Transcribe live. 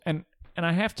And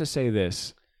I have to say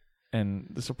this, and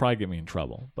this will probably get me in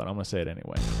trouble, but I'm going to say it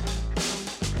anyway.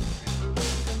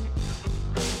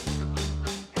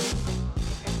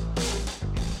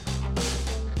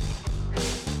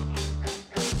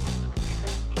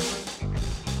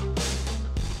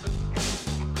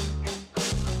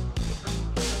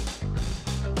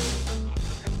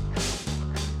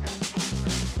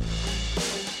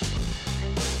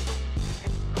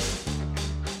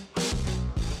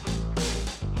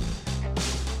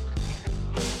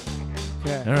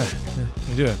 All right,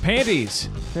 we do it. Panties.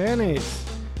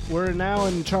 We're now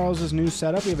in Charles's new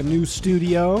setup. We have a new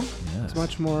studio. Yes. It's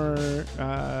much more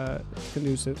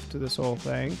conducive to this whole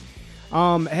thing.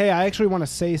 Hey, I actually want to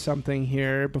say something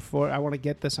here before I want to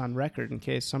get this on record in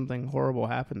case something horrible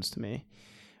happens to me.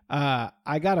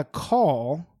 I got a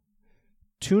call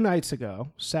 2 nights ago,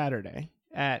 Saturday,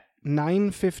 at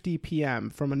 9:50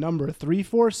 p.m. from a number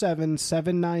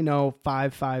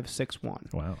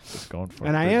 347-790-5561. Wow, just going for it.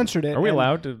 And I answered it. Are we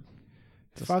allowed to?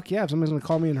 Fuck yeah, if somebody's going to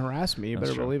call me and harass me, you That's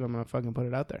better true. believe I'm going to fucking put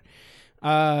it out there.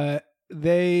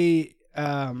 They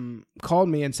called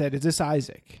me and said, "Is this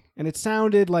Isaac?" And it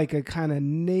sounded like a kind of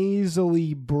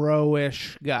nasally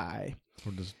bro-ish guy.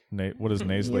 What does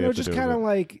nasally have to just do kind of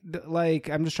with it? like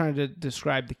I'm just trying to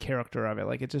describe the character of it.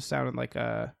 Like it just sounded like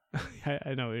a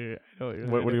I know what you're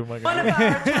What do you like? One of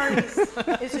our attorneys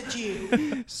is a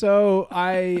Jew. So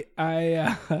I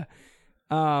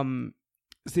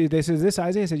see, they said, "Is this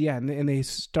Isaac?" I said, "Yeah," and they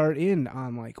start in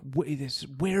on like,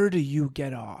 where do you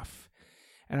get off?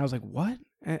 And I was like, "What?"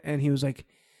 And he was like,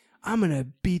 "I'm gonna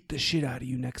beat the shit out of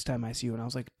you next time I see you." And I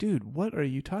was like, "Dude, what are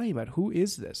you talking about? Who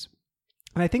is this?"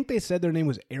 And I think they said their name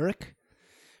was Eric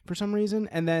for some reason.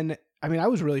 And then, I mean, I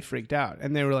was really freaked out.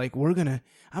 And they were like, I'm gonna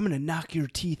knock your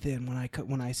teeth in when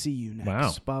I see you next.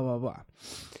 Wow. Blah blah blah.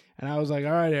 And I was like,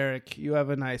 "All right, Eric, you have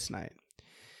a nice night."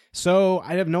 So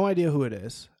I have no idea who it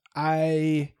is.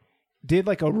 I did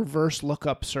like a reverse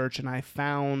lookup search and I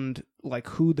found like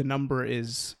who the number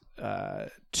is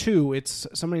to. It's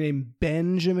somebody named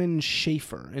Benjamin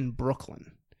Schaefer in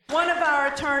Brooklyn. One of our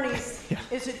attorneys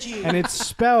is a Jew. And it's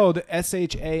spelled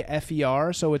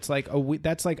Shafer. So it's like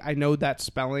that's like, I know that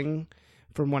spelling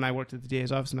from when I worked at the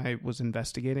DA's office and I was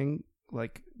investigating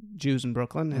like Jews in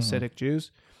Brooklyn, Hasidic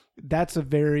Jews. That's a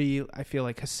very, I feel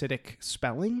like, Hasidic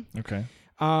spelling. Okay.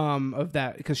 Of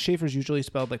that, because Schaefer's usually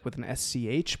spelled like with an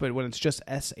SCH, but when it's just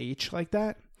SH like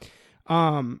that.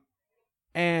 And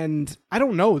I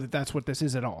don't know that that's what this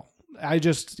is at all. I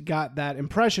just got that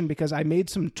impression because I made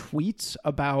some tweets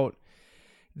about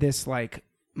this like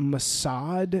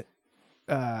Mossad,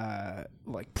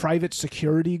 like private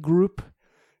security group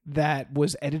that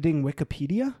was editing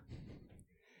Wikipedia.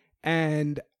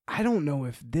 And I don't know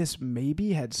if this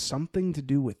maybe had something to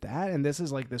do with that. And this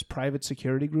is like this private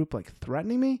security group like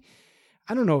threatening me.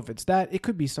 I don't know if it's that. It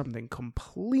could be something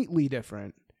completely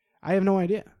different. I have no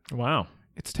idea. Wow.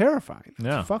 It's terrifying.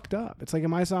 Yeah. It's fucked up. It's like,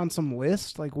 am I on some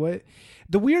list? Like what?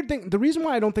 The weird thing, the reason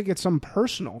why I don't think it's some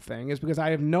personal thing is because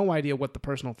I have no idea what the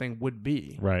personal thing would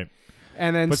be. Right.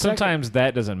 And then But sometimes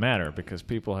that doesn't matter because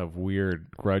people have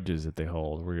weird grudges that they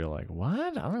hold where you're like,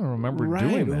 what? I don't even remember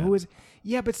doing that. Who is?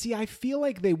 Yeah, but see, I feel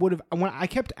like they would have. When I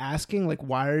kept asking, like,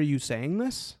 why are you saying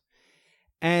this?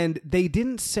 And they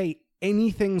didn't say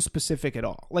anything specific at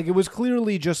all. Like, it was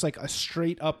clearly just like a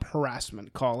straight up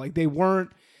harassment call. Like, they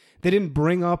didn't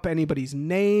bring up anybody's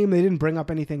name. They didn't bring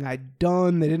up anything I'd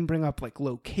done. They didn't bring up like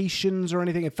locations or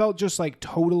anything. It felt just like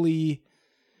totally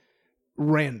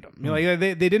random. You know, like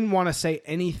they didn't want to say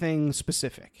anything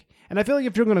specific. And I feel like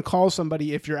if you're going to call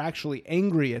somebody, if you're actually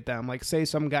angry at them, like say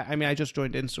some guy, I mean, I just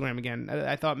joined Instagram again.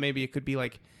 I thought maybe it could be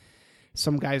like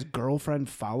some guy's girlfriend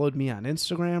followed me on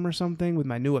Instagram or something with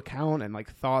my new account and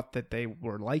like thought that they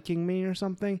were liking me or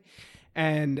something.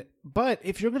 But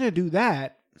if you're going to do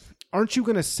that, aren't you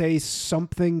going to say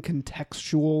something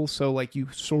contextual so like you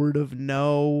sort of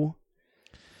know?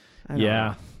 I don't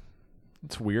know.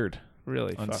 It's weird.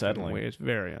 Really unsettling. Fucking weird. It's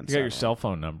very unsettling. You got your cell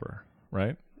phone number,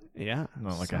 right? Yeah.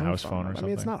 Not like a Cell house phone or I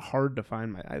mean, it's something? not hard to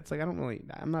find it's like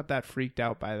I'm not that freaked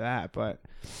out by that, but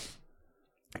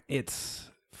it's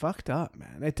fucked up,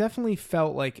 man. It definitely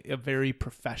felt like a very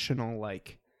professional,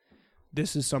 like,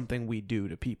 this is something we do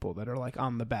to people that are like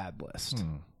on the bad list.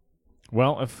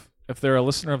 Well, if they're a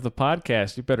listener of the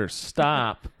podcast, you better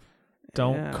stop.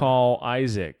 Don't Yeah. call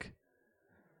Isaac.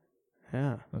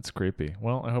 Yeah. That's creepy.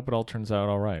 Well, I hope it all turns out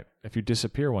all right. If you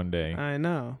disappear one day, I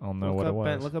know. I'll know Look what it up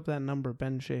was. look up that number,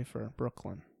 Ben Schaefer,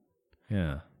 Brooklyn.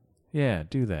 Yeah,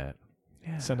 do that.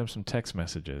 Yeah. Send him some text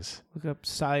messages. Look up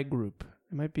Psy Group.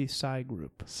 It might be Psy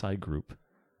Group. Psy group.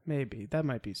 Maybe. That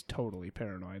might be totally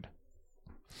paranoid.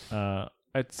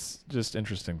 It's just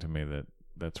interesting to me that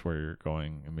that's where you're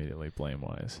going immediately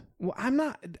blame-wise. Well, I'm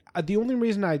not. The only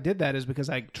reason I did that is because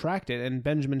I tracked it, and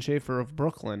Benjamin Schaefer of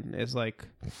Brooklyn is like,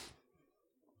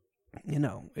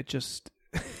 it just.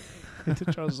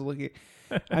 Charles is looking.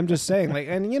 I'm just saying, like,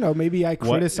 and maybe I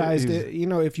criticized it.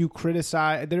 If you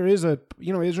criticize, there is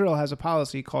Israel has a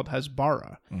policy called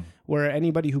Hasbara, where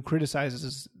anybody who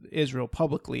criticizes Israel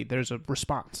publicly, there's a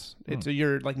response.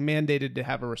 You're like mandated to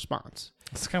have a response.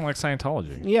 It's kind of like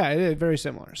Scientology. Yeah, it is very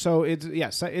similar. So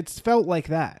it's felt like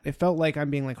that. It felt like I'm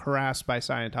being like harassed by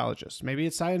Scientologists. Maybe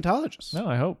it's Scientologists. No,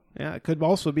 I hope. Yeah, it could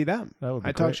also be them. That would be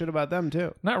I talk shit about them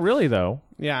too. Not really, though.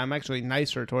 Yeah, I'm actually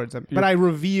nicer towards them, but I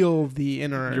reveal the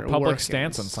inner. Your public workings.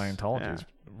 stance on Scientology is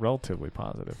relatively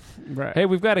positive. Right. Hey,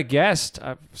 we've got a guest.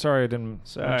 I'm sorry I didn't.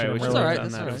 Sorry, we mention should him have earlier.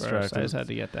 done that first. I just had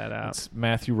to get that out. It's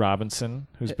Matthew Robinson,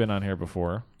 who's been on here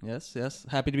before. Yes.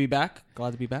 Happy to be back.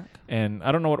 Glad to be back. And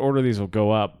I don't know what order these will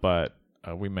go up, but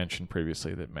we mentioned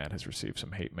previously that Matt has received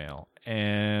some hate mail.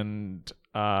 And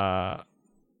I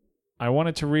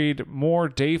wanted to read more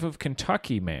Dave of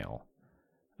Kentucky mail.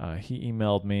 He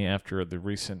emailed me after the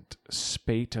recent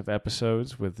spate of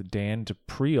episodes with Dan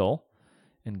DePriel.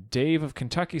 And Dave of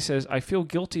Kentucky says, I feel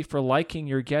guilty for liking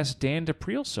your guest Dan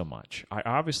DePriel so much. I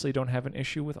obviously don't have an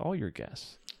issue with all your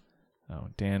guests.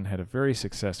 Dan had a very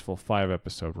successful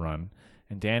 5-episode run,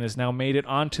 and Dan has now made it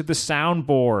onto the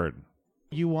soundboard.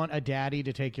 You want a daddy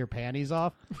to take your panties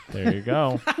off? There you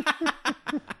go.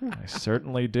 I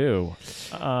certainly do.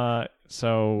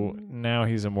 So now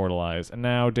he's immortalized, and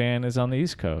now Dan is on the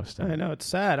East Coast. I know, it's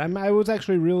sad. I was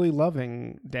actually really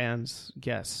loving Dan's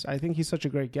guests. I think he's such a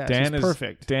great guest. He's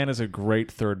perfect. Dan is a great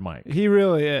third mic. He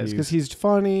really is, because he's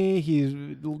funny.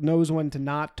 He knows when to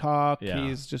not talk. Yeah.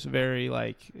 He's just very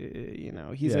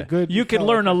he's a good. You can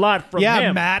learn a lot from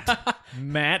him. Matt.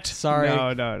 Matt. Sorry.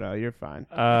 No, you're fine.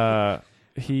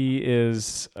 He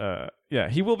is.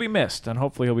 He will be missed, and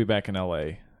hopefully he'll be back in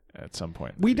LA at some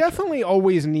point. We definitely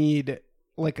always need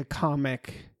like a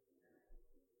comic.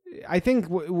 I think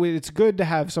it's good to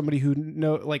have somebody who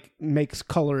makes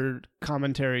colored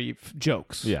commentary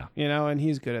jokes. Yeah, and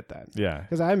he's good at that. Yeah,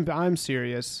 because I'm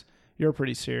serious. You're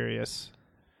pretty serious.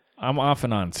 I'm off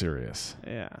and on serious.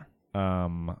 Yeah.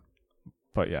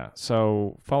 But yeah,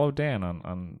 so follow Dan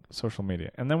on social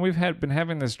media. And then we've been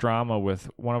having this drama with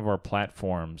one of our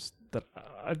platforms that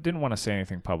I didn't want to say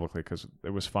anything publicly because it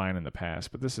was fine in the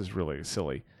past, but this is really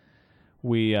silly.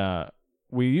 We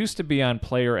used to be on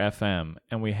Player FM,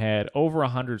 and we had over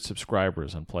 100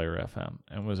 subscribers on Player FM,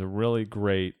 and it was a really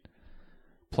great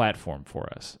platform for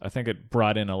us. I think it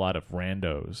brought in a lot of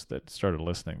randos that started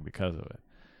listening because of it.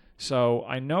 So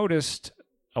I noticed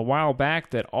a while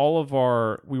back that all of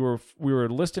we were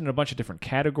listed in a bunch of different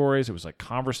categories. It was like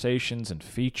conversations and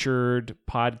featured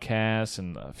podcasts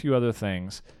and a few other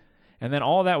things. And then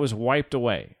all that was wiped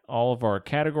away. All of our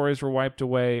categories were wiped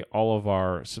away. All of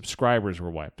our subscribers were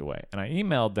wiped away. And I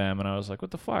emailed them and I was like, what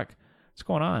the fuck? What's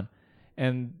going on?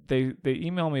 And they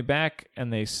emailed me back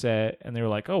and they were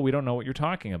like, oh, we don't know what you're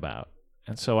talking about.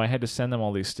 And so I had to send them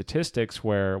all these statistics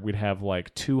where we'd have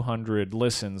like 200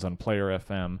 listens on Player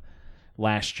FM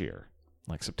last year,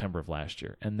 like September of last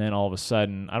year. And then all of a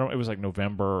sudden, it was like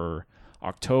November or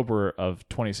October of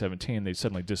 2017, they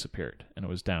suddenly disappeared. And it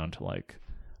was down to like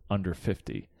under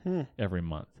 50 every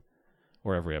month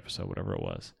or every episode, whatever it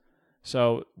was.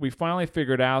 So we finally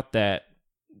figured out that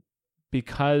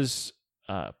because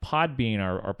Podbean,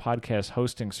 our podcast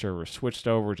hosting server, switched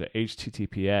over to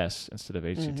HTTPS instead of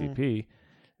HTTP,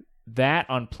 that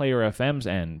on Player FM's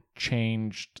end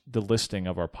changed the listing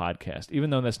of our podcast, even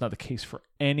though that's not the case for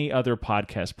any other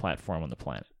podcast platform on the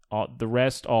planet. The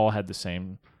rest all had the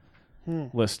same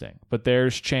listing, but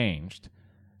theirs changed.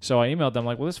 So I emailed them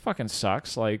like, well, this fucking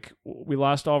sucks. Like, we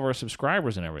lost all of our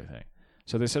subscribers and everything.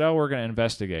 So they said, oh, we're going to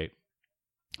investigate.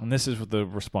 And this is the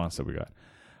response that we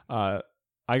got.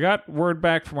 I got word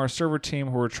back from our server team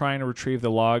who were trying to retrieve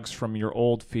the logs from your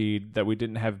old feed that we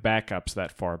didn't have backups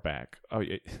that far back.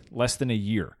 Less than a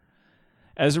year.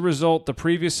 As a result, the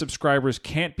previous subscribers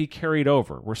can't be carried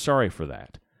over. We're sorry for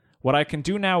that. What I can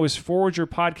do now is forward your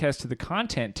podcast to the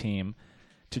content team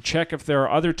to check if there are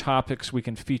other topics we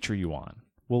can feature you on.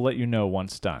 We'll let you know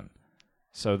once done.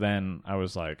 So then I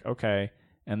was like, okay.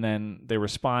 And then they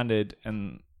responded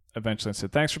and eventually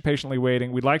said, thanks for patiently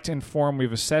waiting. We'd like to inform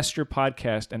we've assessed your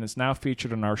podcast and it's now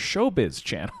featured on our Showbiz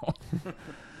channel.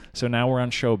 So now we're on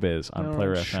Showbiz on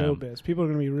Player FM. Showbiz. People are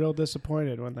going to be real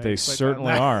disappointed when they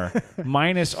certainly are.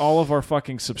 Minus all of our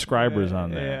fucking subscribers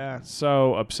on there. Yeah.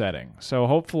 So upsetting. So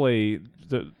hopefully,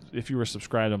 if you were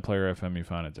subscribed on Player FM, you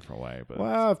found a different way. But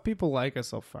well, if people like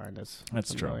us, they'll find us.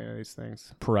 That's true. These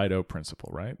things. Pareto principle,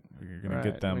 right? You're going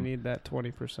to get them. We need that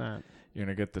 20%. you're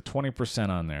gonna get the 20%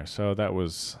 on there. So that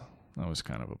was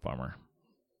kind of a bummer.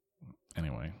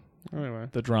 Anyway,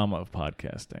 the drama of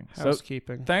podcasting.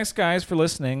 Housekeeping. So, thanks, guys, for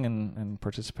listening and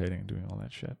participating and doing all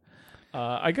that shit.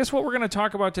 I guess what we're going to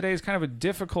talk about today is kind of a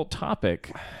difficult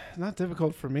topic. It's not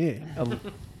difficult for me.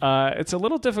 It's a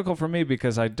little difficult for me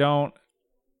because I don't...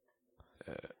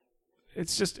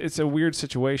 it's a weird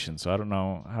situation, so I don't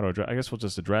know how to address. I guess we'll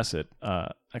just address it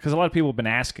because a lot of people have been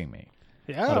asking me.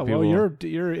 Yeah, well,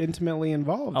 you're intimately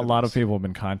involved. A lot of people have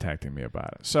been contacting me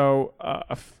about it. So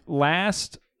a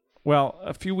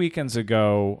few weekends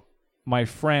ago, my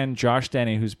friend Josh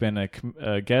Denny, who's been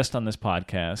a guest on this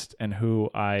podcast and who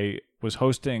I was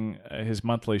hosting his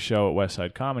monthly show at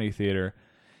Westside Comedy Theater,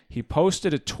 he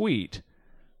posted a tweet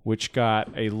which got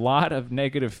a lot of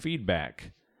negative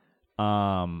feedback.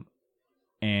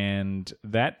 And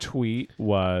that tweet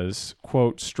was,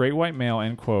 quote, straight white male,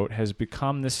 end quote, has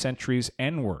become this century's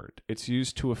N-word. It's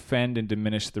used to offend and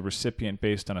diminish the recipient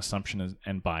based on assumption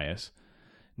and bias.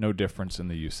 No difference in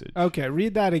the usage. Okay,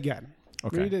 read that again.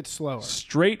 Okay. Read it slower.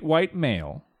 Straight white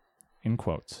male, in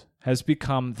quotes, has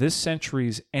become this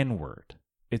century's N-word.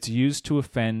 It's used to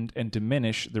offend and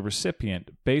diminish the recipient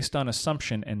based on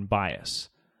assumption and bias.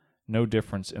 No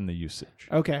difference in the usage.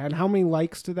 Okay, and how many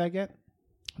likes did that get?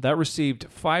 That received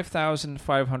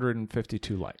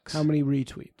 5,552 likes. How many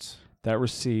retweets? That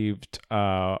received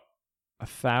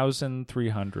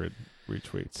 1,300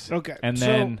 retweets. Okay. And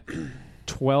then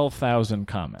 12,000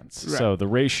 comments. Right. So the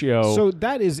ratio... So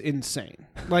that is insane.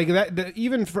 Like that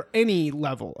even for any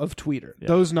level of tweeter,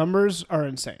 those numbers are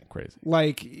insane. Crazy.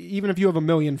 Like even if you have 1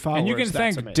 million followers, and you can that's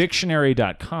thank amazing.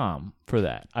 Dictionary.com for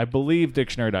that. I believe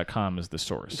Dictionary.com is the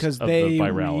source because of they the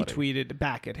virality. retweeted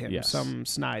back at him some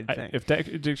snide thing. If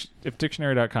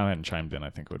Dictionary.com hadn't chimed in, I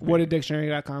think it would be. What did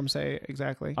Dictionary.com say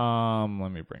exactly? Let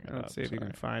me bring it up. Let's see if you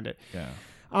can find it. Yeah.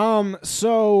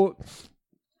 So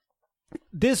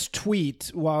this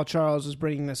tweet, while Charles is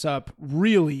bringing this up,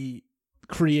 really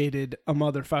created a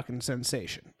motherfucking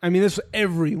sensation. I mean,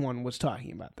 everyone was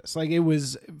talking about this. Like, it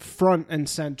was front and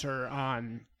center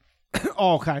on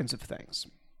all kinds of things.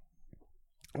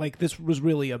 Like, this was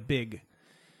really a big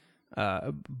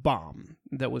bomb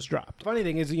that was dropped. Funny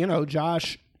thing is,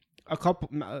 Josh,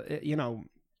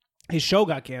 his show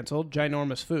got canceled,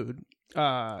 Ginormous Food.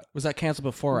 Was that canceled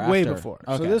before or after? Way before.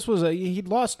 Okay. So this was he'd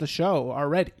lost the show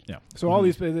already. Yeah. So all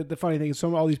these, the funny thing is,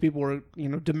 all these people were,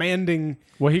 demanding.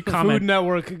 Well, he the commented. Food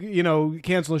Network,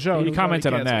 cancel the show. He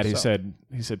commented on that. Canceled,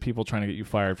 He said people trying to get you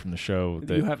fired from the show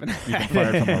that you haven't you've been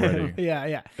fired from already.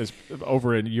 Yeah. Is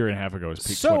over a year and a half ago. Is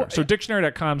peak So- Twitter. So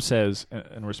Dictionary.com says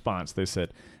in response, they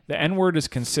said the N-word is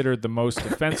considered the most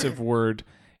offensive word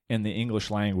in the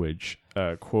English language.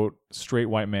 Quote, straight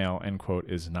white male, end quote,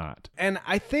 is not. And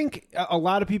I think a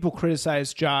lot of people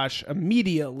criticize Josh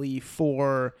immediately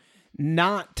for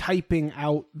not typing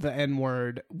out the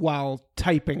N-word while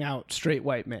typing out straight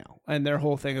white male. And their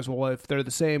whole thing is, well, if they're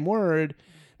the same word,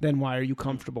 then why are you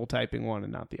comfortable typing one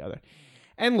and not the other?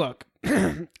 And look,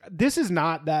 this is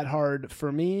not that hard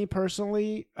for me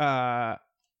personally. Well,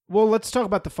 let's talk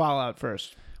about the fallout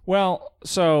first. Well,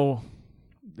 so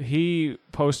he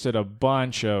posted a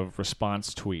bunch of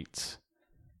response tweets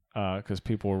because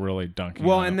people were really dunking.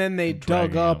 Well, on and him then they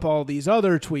dug dragging up him. all these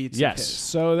other tweets. Yes. Of his.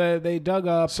 So they dug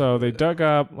up. So they dug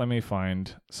up. Let me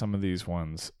find some of these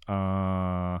ones.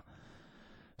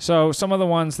 So some of the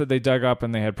ones that they dug up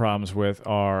and they had problems with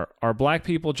are black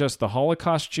people just the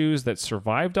Holocaust Jews that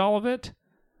survived all of it?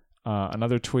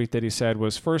 Another tweet that he said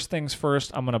was, first things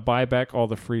first, I'm going to buy back all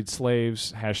the freed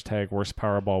slaves. # worst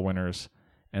Powerball winners.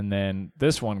 And then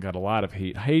this one got a lot of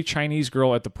heat. Hey, Chinese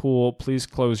girl at the pool, please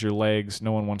close your legs.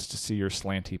 No one wants to see your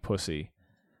slanty pussy.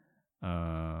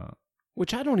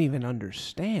 Which I don't even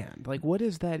understand. Like, what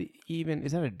is that even?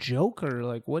 Is that a joke or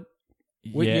like what?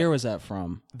 What year was that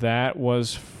from? That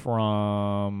was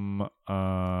from,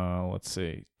 let's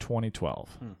see,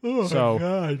 2012. Oh, So,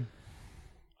 God.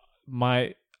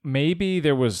 Maybe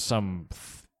there was some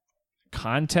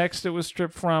context it was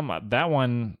stripped from. That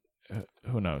one,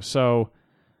 who knows? So,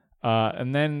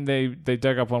 and then they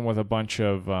dug up one with a bunch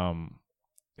of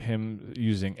him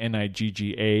using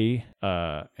NIGGA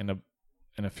in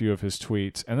a few of his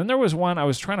tweets. And then there was one, I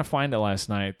was trying to find it last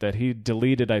night, that he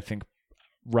deleted, I think,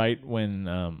 right when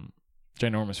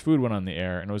Ginormous Food went on the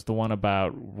air, and it was the one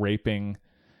about raping.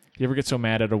 You ever get so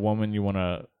mad at a woman you want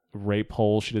to rape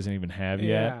hole she doesn't even have yet?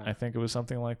 Yeah. I think it was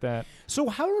something like that. So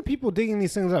how are people digging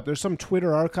these things up? There's some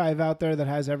Twitter archive out there that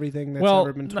has everything that's Well,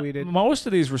 ever been tweeted. most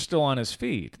of these were still on his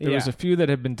feed. There was Yeah. a few that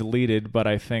had been deleted, but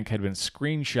I think had been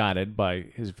screenshotted by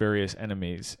his various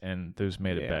enemies, and those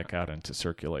made it back out into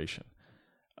circulation.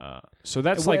 So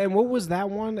that's like, and what was that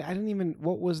one? I didn't even.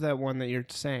 What was that one that you're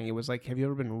saying? It was like, have you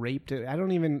ever been raped? I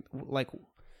don't even like.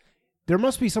 There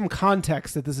must be some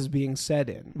context that this is being said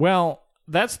in. well,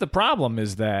 that's the problem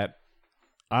is that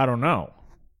I don't know.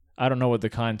 I don't know what the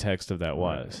context of that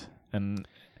was. And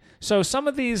so some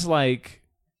of these, like,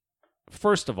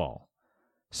 first of all,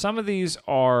 some of these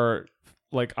are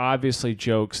like obviously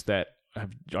jokes that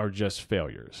are just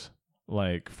failures.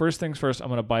 Like, first things first, I'm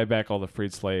going to buy back all the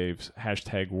freed slaves,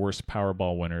 # worst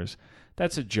Powerball winners.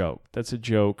 That's a joke. That's a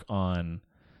joke on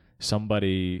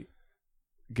somebody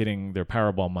getting their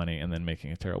Powerball money and then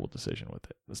making a terrible decision with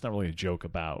it. It's not really a joke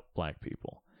about black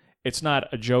people. It's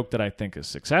not a joke that I think is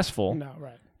successful. No,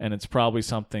 right. And it's probably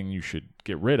something you should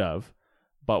get rid of,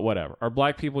 but whatever. Are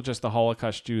black people just the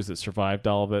Holocaust Jews that survived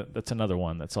all of it? That's another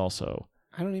one that's also...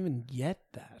 I don't even get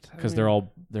that. Because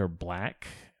they're black,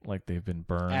 like they've been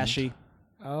burned. Ashy.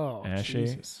 Oh, Ashy.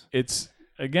 Jesus. It's,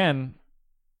 again,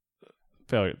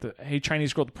 failure. Hey,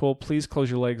 Chinese girl at the pool, please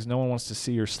close your legs. No one wants to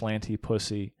see your slanty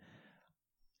pussy.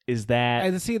 Is that...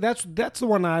 And see, that's the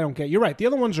one I don't get. You're right. The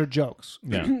other ones are jokes.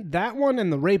 Yeah. That one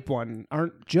and the rape one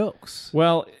aren't jokes.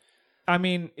 Well, I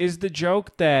mean, is the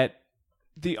joke that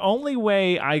the only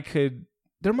way I could...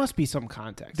 There must be some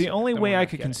context. The only that way we're I not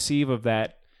could getting. conceive of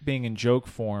that being in joke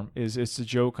form is it's a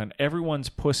joke on everyone's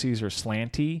pussies are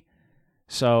slanty.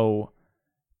 So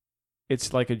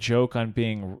it's like a joke on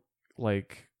being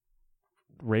like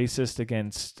racist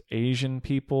against Asian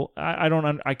people.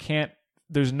 I can't,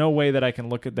 there's no way that I can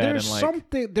look at that There's and like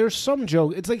something. There's some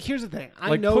joke. It's like, here's the thing. I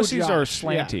like know pussies are Josh,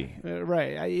 slanty. yeah,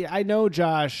 right. I know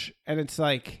Josh, and it's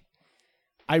like,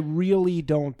 I really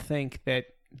don't think that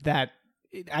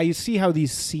I see how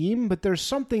these seem, but there's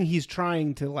something he's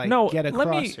trying to like get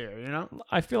across here. You know,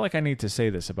 I feel like I need to say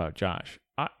this about Josh.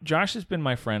 Josh has been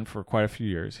my friend for quite a few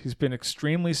years. He's been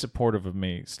extremely supportive of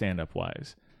me stand-up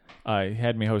wise. He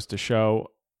had me host a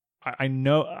show. I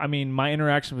know. I mean, my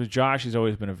interaction with Josh, he's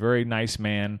always been a very nice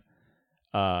man.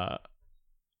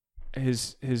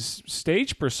 His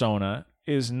stage persona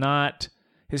is not.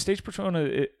 His stage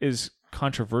persona is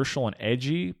controversial and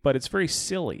edgy, but it's very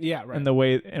silly. Yeah, right. And the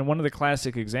way, and one of the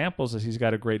classic examples is he's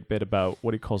got a great bit about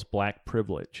what he calls black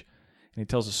privilege, and he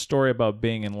tells a story about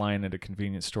being in line at a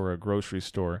convenience store, or a grocery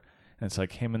store, and it's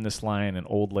like him in this line, an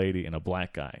old lady, and a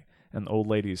black guy. And the old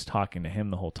lady is talking to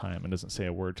him the whole time and doesn't say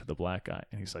a word to the black guy.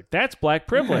 And he's like, that's black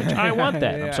privilege. I want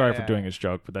that. Yeah, I'm sorry for doing his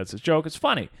joke, but that's his joke. It's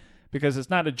funny because it's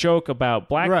not a joke about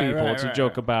black people. It's a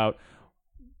joke about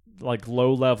like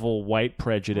low-level white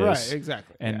prejudice. Right,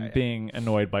 exactly. And being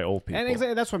annoyed by old people. And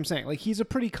exactly, that's what I'm saying. Like, he's a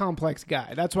pretty complex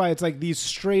guy. That's why it's like these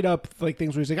straight-up like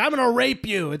things where he's like, I'm going to rape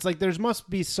you. It's like there must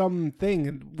be something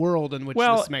in world in which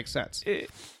this makes sense.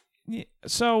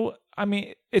 So... I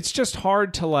mean, it's just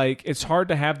hard to like. It's hard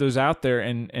to have those out there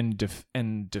and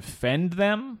defend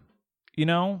them, you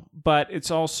know. But it's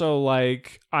also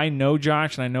like I know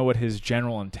Josh and I know what his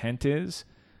general intent is,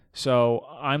 so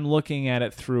I'm looking at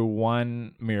it through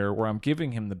one mirror where I'm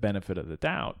giving him the benefit of the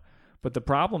doubt. But the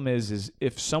problem is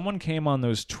if someone came on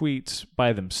those tweets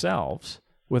by themselves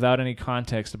without any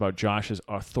context about Josh's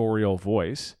authorial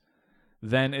voice,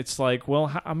 then it's like, well,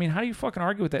 how do you fucking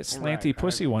argue with that slanty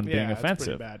pussy one being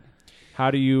offensive? Pretty bad. How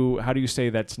do you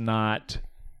say that's not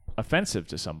offensive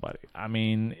to somebody? I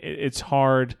mean, it's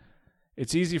hard.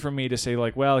 It's easy for me to say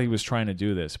like, well, he was trying to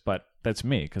do this, but that's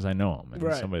me because I know him and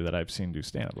he's somebody that I've seen do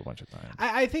stand-up a bunch of times.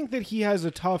 I think that he has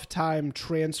a tough time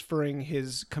transferring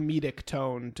his comedic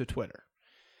tone to Twitter.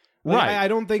 Like, right. I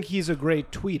don't think he's a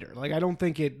great tweeter. Like, I don't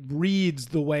think it reads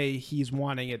the way he's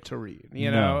wanting it to read,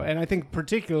 you know? And I think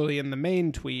particularly in the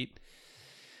main tweet,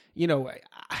 you know,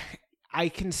 I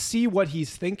can see what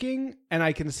he's thinking and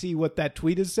I can see what that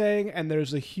tweet is saying, and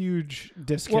there's a huge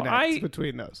disconnect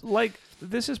between those. Like,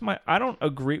 I don't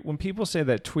agree when people say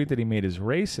that tweet that he made is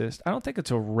racist. I don't think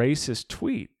it's a racist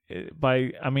tweet.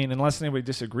 Unless anybody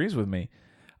disagrees with me,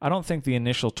 I don't think the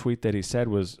initial tweet that he said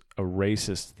was a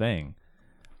racist thing.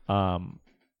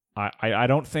 I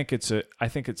don't think I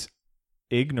think it's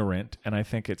ignorant, and I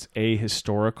think it's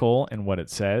ahistorical in what it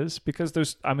says because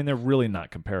they're really not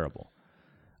comparable.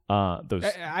 Those two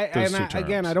terms.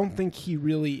 Again, I don't think he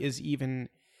really is even.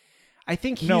 I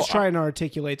think he's trying to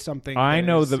articulate something. I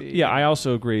know I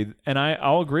also agree, and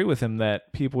I'll agree with him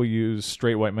that people use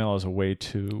straight white male as a way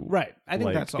to I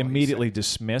think that's all immediately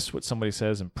dismiss what somebody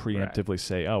says and preemptively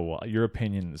say, "Oh, well, your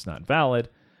opinion is not valid,"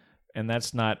 and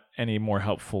that's not any more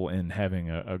helpful in having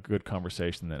a good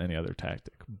conversation than any other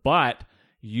tactic. But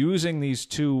using these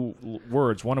two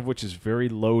words, one of which is very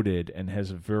loaded and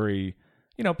has a very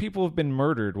people have been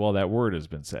murdered while that word has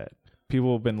been said.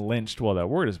 People have been lynched while that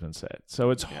word has been said. So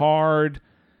it's hard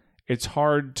it's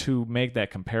hard to make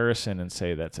that comparison and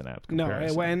say that's an apt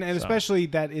comparison. No, and especially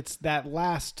that it's that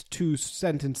last two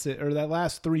sentences or that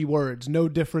last three words, no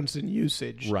difference in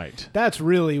usage. Right. That's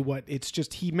really what it's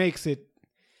just. He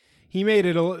made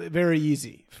it very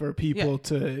easy for people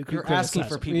to. You're asking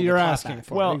for people. You're to asking clap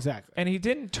for well, exactly. And he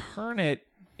didn't turn it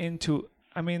into.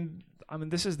 I mean,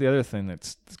 this is the other thing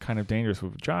that's kind of dangerous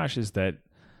with Josh is that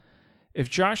if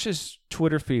Josh's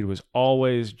Twitter feed was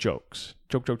always jokes,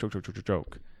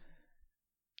 joke,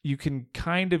 you can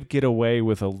kind of get away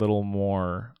with a little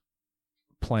more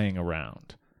playing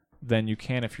around than you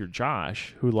can if you're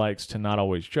Josh, who likes to not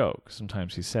always joke.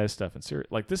 Sometimes he says stuff in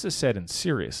serious, like this is said in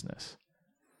seriousness.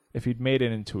 If he'd made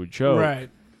it into a joke, right?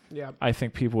 Yeah, I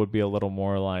think people would be a little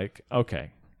more like,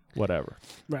 okay, whatever.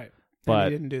 Right. But and he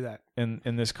didn't do that.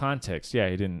 In this context, yeah,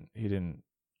 he didn't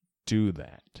do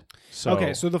that. So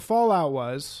okay, so the fallout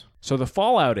was. So the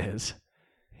fallout is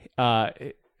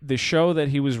the show that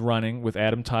he was running with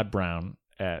Adam Todd Brown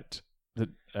at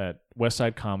West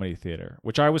Side Comedy Theater,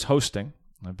 which I was hosting.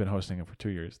 I've been hosting it for 2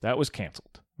 years. That was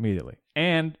canceled immediately.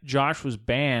 And Josh was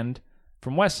banned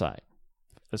from West Side,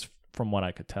 as from what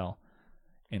I could tell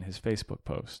in his Facebook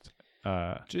post.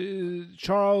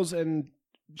 Charles and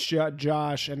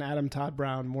Josh and Adam Todd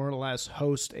Brown more or less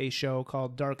host a show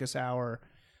called Darkest Hour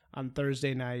on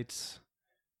Thursday nights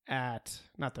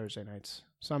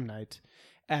some night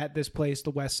at this place,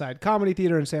 the West Side Comedy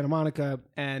Theater in Santa Monica.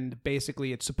 And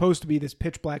basically it's supposed to be this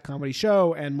pitch black comedy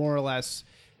show, and more or less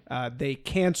they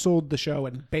canceled the show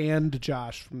and banned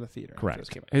Josh from the theater.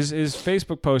 Correct. His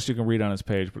Facebook post you can read on his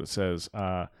page, but it says,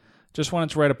 just wanted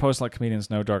to write a post like comedians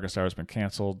know Darkest Hour has been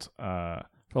canceled. For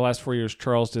the last 4 years,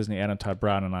 Charles Disney, Adam Todd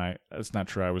Brown, and I, it's not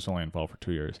true, I was only involved for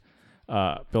 2 years,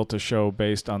 built a show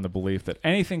based on the belief that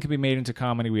anything can be made into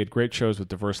comedy. We had great shows with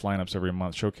diverse lineups every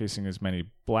month, showcasing as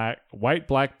many white,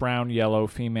 black, brown, yellow,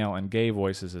 female, and gay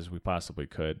voices as we possibly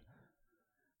could.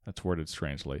 That's worded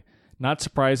strangely. Not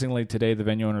surprisingly, today the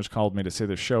venue owners called me to say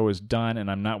the show is done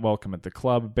and I'm not welcome at the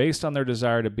club based on their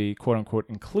desire to be, quote-unquote,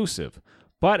 inclusive.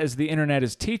 But as the internet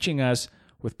is teaching us,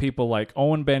 with people like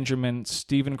Owen Benjamin,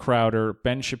 Steven Crowder,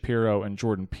 Ben Shapiro, and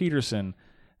Jordan Peterson,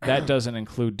 that doesn't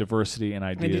include diversity and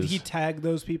ideas. And did he tag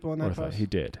those people in that post? He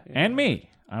did. Yeah. And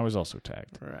me. I was also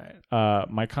tagged. Right.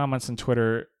 My comments on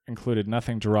Twitter included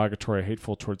nothing derogatory or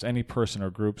hateful towards any person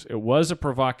or groups. It was a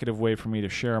provocative way for me to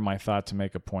share my thought to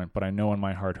make a point, but I know in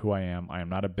my heart who I am. I am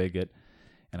not a bigot,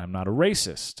 and I'm not a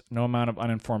racist. No amount of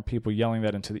uninformed people yelling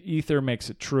that into the ether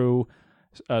makes it true.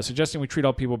 Suggesting we treat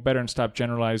all people better and stop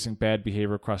generalizing bad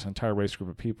behavior across an entire race group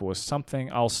of people is something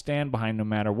I'll stand behind no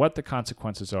matter what the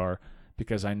consequences are,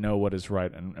 because I know what is right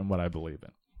and what I believe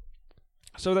in.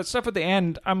 So that stuff at the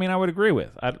end, I mean, I would agree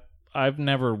with. I've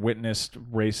never witnessed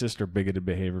racist or bigoted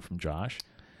behavior from Josh.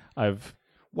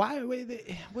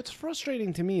 What's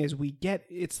frustrating to me is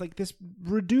it's like this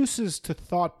reduces to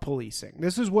thought policing.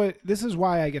 This is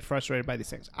why I get frustrated by these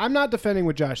things. I'm not defending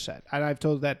what Josh said, and I've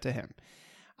told that to him.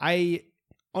 I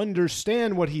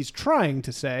understand what he's trying to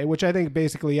say, which I think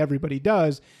basically everybody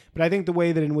does, but I think the way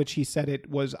in which he said it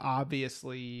was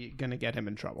obviously going to get him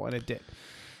in trouble, and it did.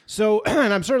 So,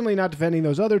 and I'm certainly not defending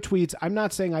those other tweets. I'm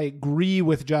not saying I agree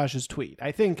with Josh's tweet.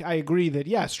 I think I agree that,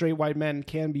 yeah, straight white men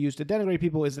can be used to denigrate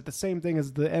people. Is it the same thing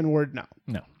as the N-word? No.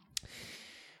 No.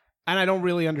 And I don't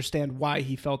really understand why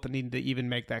he felt the need to even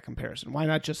make that comparison. Why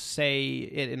not just say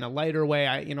it in a lighter way?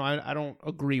 I don't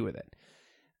agree with it.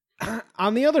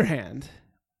 On the other hand,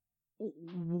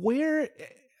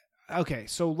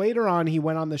 so later on he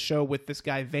went on the show with this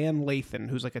guy Van Lathan,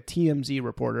 who's like a TMZ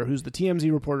reporter, who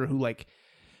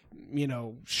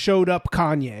showed up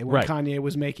Kanye when Kanye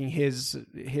was making his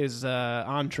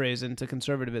entrees into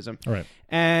conservatism. Right.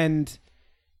 And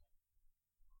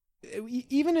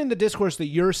even in the discourse that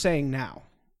you're saying now,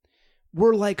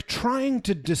 we're like trying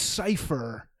to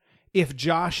decipher if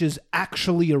Josh is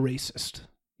actually a racist.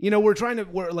 The way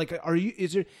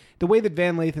that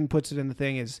Van Lathan puts it in the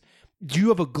thing is, do you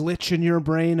have a glitch in your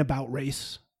brain about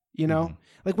race? Mm-hmm.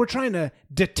 Like we're trying to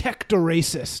detect a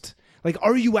racist. Like,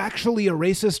 are you actually a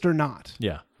racist or not?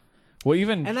 Yeah. Well,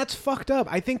 and that's fucked up.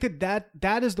 I think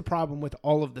that is the problem with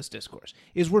all of this discourse,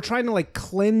 is we're trying to like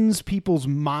cleanse people's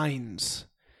minds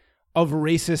of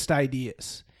racist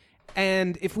ideas.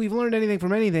 And if we've learned anything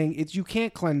from anything, it's you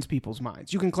can't cleanse people's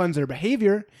minds. You can cleanse their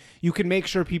behavior. You can make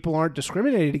sure people aren't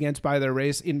discriminated against by their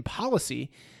race in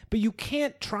policy, but you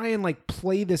can't try and like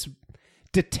play this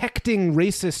detecting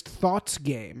racist thoughts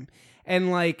game.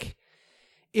 And like,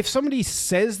 if somebody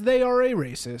says they are a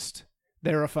racist,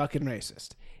 they're a fucking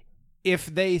racist. If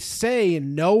they say,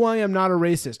 no, I am not a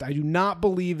racist, I do not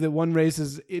believe that one race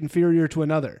is inferior to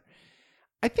another,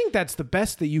 I think that's the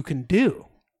best that you can do.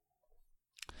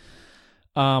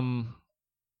 Well,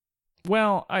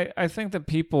 I think that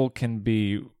people can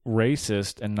be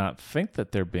racist and not think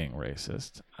that they're being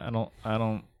racist. I don't.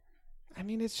 I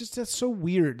mean, it's just that's so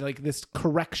weird. Like this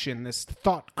correction, this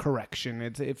thought correction.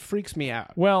 It freaks me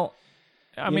out. Well,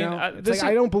 I mean,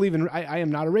 I don't believe in. I am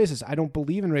not a racist. I don't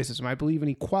believe in racism. I believe in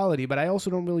equality, but I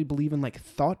also don't really believe in like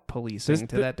thought policing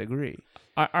to that degree.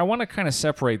 I want to kind of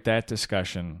separate that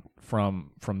discussion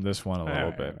from this one a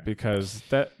little bit because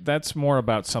that's more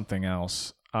about something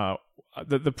else.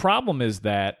 The problem is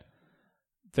that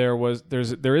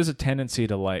there is a tendency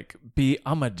to like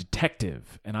I'm a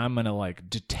detective and I'm gonna like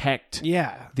detect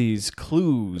these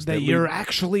clues that you're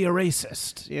actually a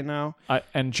racist, you know.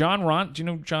 And do you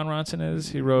know who John Ronson is?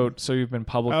 He wrote "So You've Been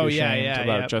Publicly Shamed"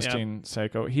 about Justine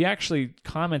Sacco. He actually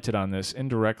commented on this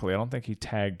indirectly. I don't think he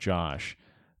tagged Josh,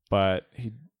 but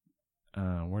he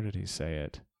where did he say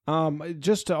it?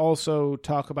 Just to also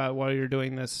talk about while you're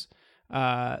doing this.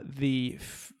 The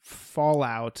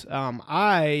fallout.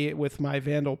 I, with my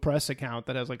Vandal Press account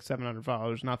that has like 700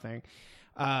 followers, nothing,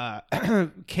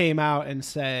 came out and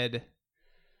said,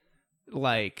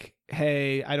 like,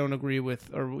 hey, I don't agree with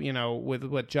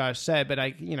what Josh said, but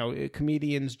a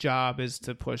comedian's job is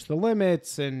to push the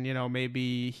limits, and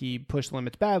maybe he pushed the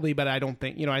limits badly, but I don't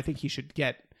think I think he should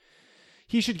get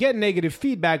negative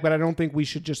feedback, but I don't think we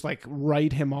should just like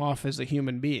write him off as a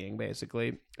human being,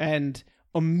 basically. And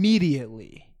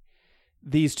immediately,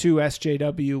 these two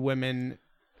SJW women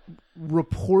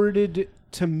reported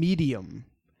to Medium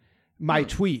my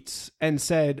tweets and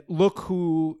said, look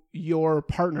who your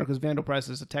partner, because Vandal Press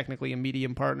is technically a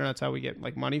Medium partner. That's how we get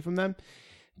like money from them.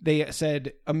 They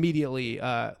said immediately,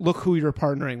 look who you're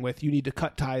partnering with. You need to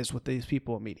cut ties with these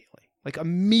people immediately. Like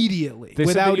immediately,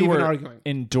 without even arguing.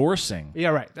 Endorsing. Yeah,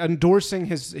 right. Endorsing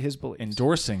his beliefs.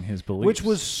 Endorsing his beliefs. Which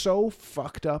was so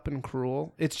fucked up and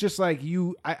cruel. It's just like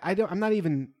I'm not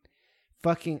even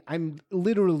fucking, I'm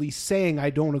literally saying I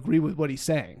don't agree with what he's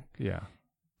saying. Yeah.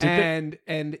 And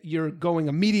you're going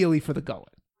immediately for the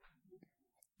gullet.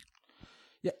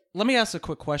 Yeah. Let me ask a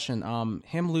quick question.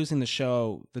 Him losing the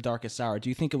show, The Darkest Hour, do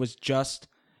you think it was just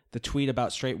the tweet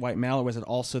about straight white male, or was it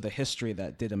also the history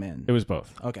that did him in? It was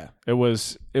both. Okay. It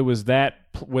was that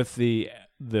with the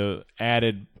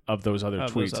added of those other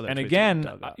tweets. And again,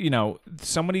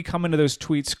 somebody coming to those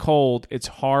tweets cold, it's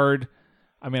hard.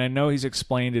 I mean, I know he's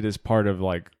explained it as part of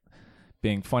like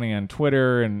being funny on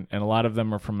Twitter, and a lot of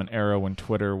them are from an era when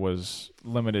Twitter was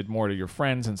limited more to your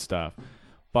friends and stuff.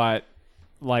 But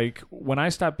like when I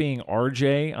stopped being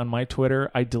RJ on my Twitter,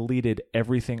 I deleted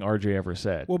everything RJ ever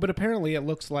said. Well, but apparently it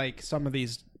looks like some of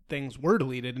these things were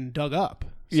deleted and dug up.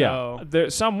 So, yeah,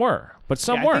 some were, but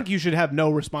some weren't. I think you should have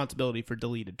no responsibility for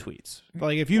deleted tweets.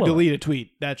 Like if you delete a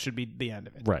tweet, that should be the end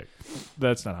of it. Right.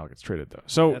 That's not how it gets treated, though.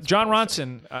 So John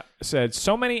Ronson said,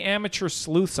 so many amateur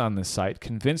sleuths on this site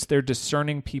convinced they're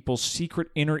discerning people's secret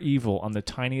inner evil on the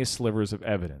tiniest slivers of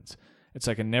evidence. It's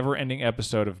like a never-ending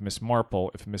episode of Miss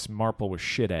Marple if Miss Marple was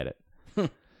shit at it.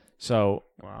 So,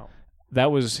 wow,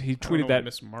 that was he tweeted that.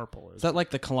 Miss Marple is that like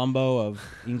the Columbo of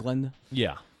England?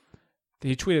 Yeah,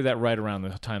 he tweeted that right around the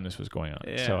time this was going on.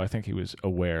 Yeah. So I think he was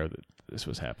aware that this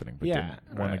was happening, but didn't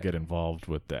want to get involved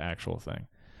with the actual thing.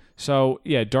 So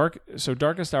yeah,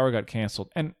 Darkest Hour got canceled,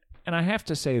 and I have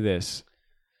to say this,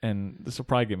 and this will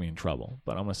probably get me in trouble,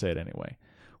 but I'm gonna say it anyway.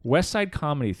 West Side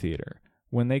Comedy Theater.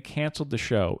 When they canceled the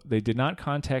show, they did not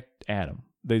contact Adam.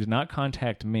 They did not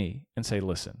contact me and say,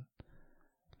 listen,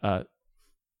 we're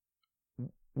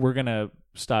going to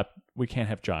stop. We can't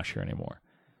have Josh here anymore.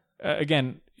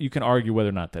 Again, you can argue whether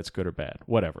or not that's good or bad.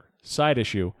 Whatever. Side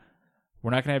issue,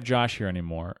 we're not going to have Josh here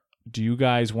anymore. Do you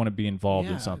guys want to be involved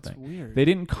in something? It's weird. They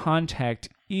didn't contact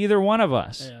either one of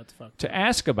us to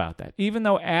ask about that, even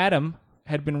though Adam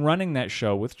had been running that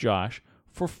show with Josh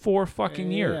for 4 fucking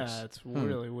years. Yeah, it's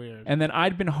really weird. And then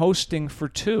I'd been hosting for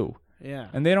 2. Yeah.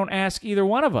 And they don't ask either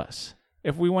one of us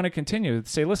if we want to continue.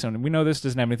 Say, listen, we know this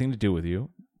doesn't have anything to do with you.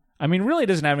 I mean, really, it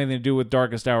doesn't have anything to do with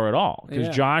Darkest Hour at all.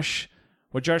 Because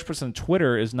what Josh puts on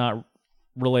Twitter is not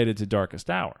related to Darkest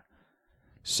Hour.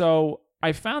 So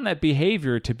I found that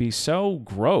behavior to be so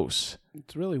gross.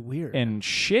 It's really weird. And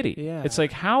shitty. Yeah. It's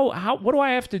like, what do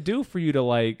I have to do for you to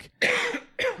like...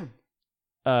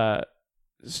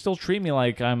 still treat me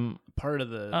like I'm part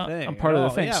of the thing. I'm part of the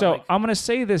thing. Yeah, so I'm going to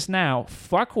say this now.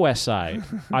 Fuck West Side.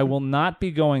 I will not be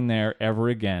going there ever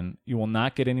again. You will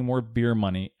not get any more beer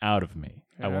money out of me.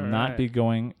 I will not be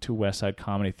going to West Side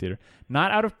Comedy Theater.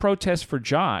 Not out of protest for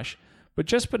Josh, but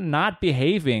just not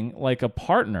behaving like a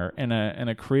partner in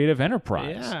a creative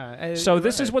enterprise. Yeah. So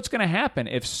this is what's going to happen.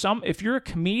 If you're a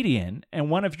comedian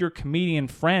and one of your comedian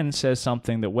friends says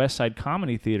something that West Side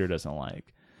Comedy Theater doesn't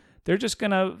like, they're just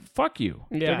gonna fuck you.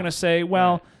 Yeah. They're gonna say,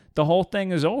 well, the whole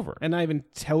thing is over. And not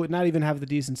even have the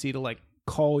decency to like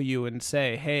call you and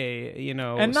say, hey, you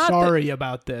know, And not sorry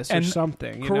about this or and-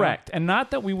 something. you know? Correct. And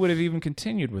not that we would have even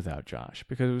continued without Josh,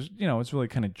 because it was, it's really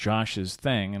kind of Josh's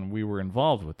thing and we were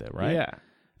involved with it, right? Yeah.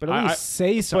 But at least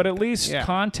say something. But at least Yeah.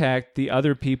 contact the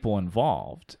other people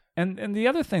involved. And the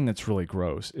other thing that's really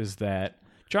gross is that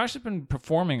Josh has been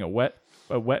performing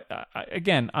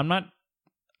again, I'm not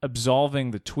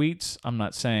absolving the tweets. I'm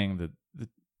not saying that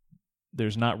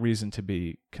there's not reason to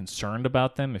be concerned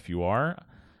about them if you are.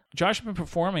 Josh has been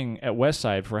performing at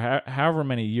Westside for however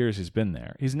many years he's been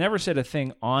there. He's never said a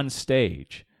thing on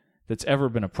stage that's ever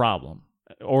been a problem,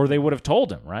 or they would have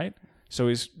told him, right? So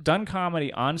he's done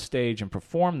comedy on stage and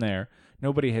performed there.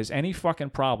 Nobody has any fucking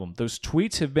problem. Those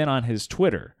tweets have been on his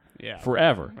Twitter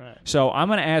forever. Right. So I'm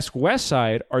going to ask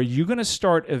Westside, are you going to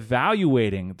start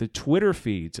evaluating the Twitter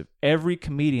feeds of every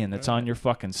comedian that's on your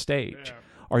fucking stage? Yeah.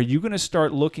 Are you going to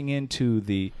start looking into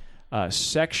the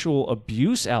sexual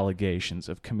abuse allegations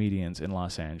of comedians in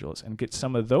Los Angeles and get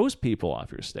some of those people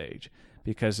off your stage?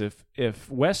 Because if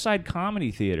Westside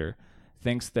Comedy Theater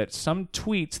thinks that some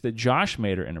tweets that Josh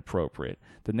made are inappropriate,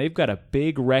 then they've got a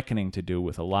big reckoning to do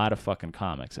with a lot of fucking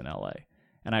comics in LA.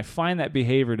 And I find that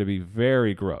behavior to be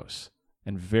very gross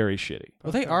and very shitty.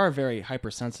 Well, they are very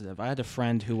hypersensitive. I had a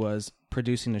friend who was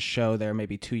producing a show there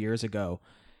maybe 2 years ago,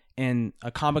 and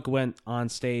a comic went on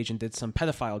stage and did some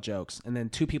pedophile jokes, and then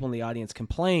 2 people in the audience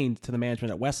complained to the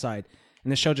management at Westside,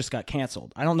 and the show just got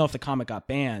canceled. I don't know if the comic got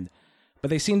banned, but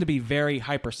they seem to be very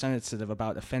hypersensitive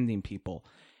about offending people.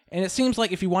 And it seems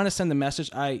like if you want to send a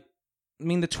message, I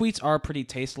mean, the tweets are pretty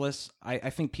tasteless. I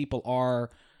think people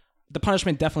are... The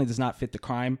punishment definitely does not fit the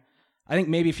crime. I think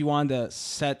maybe if you wanted to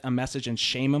set a message and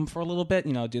shame them for a little bit,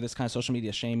 do this kind of social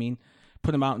media shaming,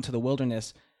 put them out into the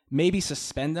wilderness, maybe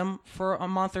suspend them for a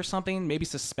month or something, maybe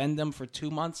suspend them for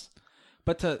 2 months.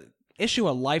 But to issue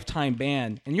a lifetime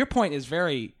ban, and your point is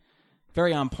very,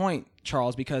 very on point,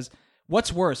 Charles, because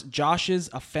what's worse, Josh's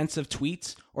offensive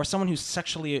tweets or someone who's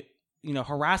sexually,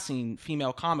 harassing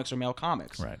female comics or male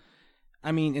comics? Right.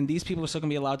 I mean, and these people are still going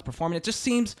to be allowed to perform, and it just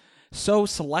seems so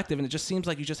selective, and it just seems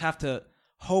like you just have to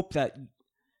hope that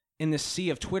in this sea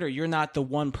of Twitter, you're not the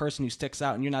one person who sticks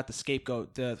out and you're not the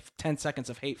scapegoat, the 10 seconds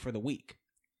of hate for the week.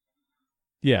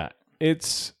 Yeah,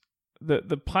 it's the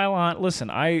pylon. Listen,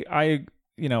 I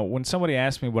when somebody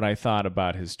asked me what I thought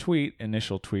about his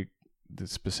initial tweet,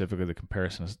 specifically the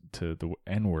comparison to the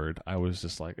N-word, I was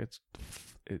just like,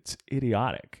 it's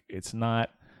idiotic. It's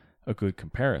not a good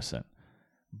comparison.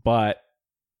 But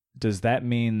does that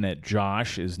mean that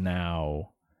Josh is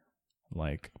now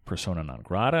like persona non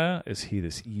grata? Is he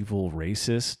this evil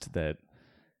racist that,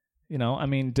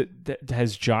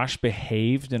 has Josh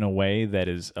behaved in a way that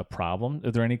is a problem?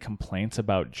 Are there any complaints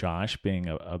about Josh being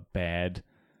a bad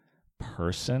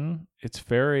person? It's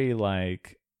very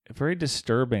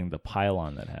disturbing, the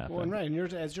pylon that happened. Well, and right,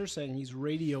 and as you're saying, he's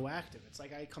radioactive. It's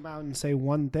like I come out and say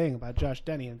one thing about Josh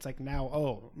Denny, and it's like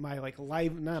now, my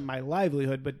not my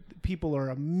livelihood, but people are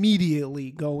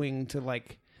immediately going to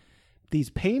like these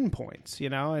pain points,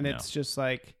 and it's just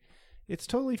like it's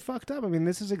totally fucked up. I mean,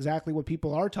 this is exactly what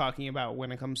people are talking about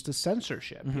when it comes to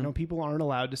censorship. Mm-hmm. People aren't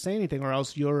allowed to say anything, or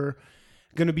else you're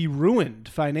going to be ruined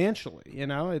financially.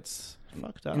 It's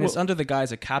fucked up. And it's under the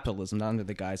guise of capitalism, not under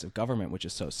the guise of government, which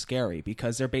is so scary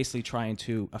because they're basically trying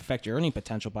to affect your earning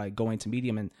potential by going to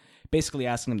Medium and basically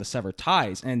asking them to sever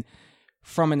ties. And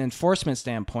from an enforcement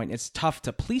standpoint, it's tough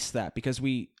to police that because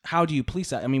how do you police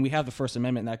that? I mean, we have the First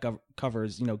Amendment that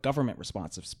covers, government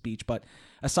responsive speech. But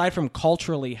aside from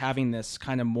culturally having this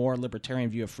kind of more libertarian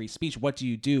view of free speech, what do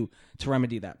you do to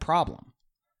remedy that problem?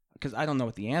 Because I don't know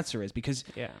what the answer is. Because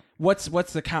what's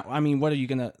the count? I mean, what are you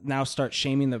gonna now start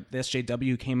shaming the SJW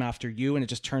who came after you, and it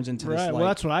just turns into this? Right. Well,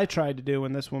 that's what I tried to do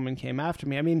when this woman came after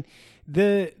me. I mean,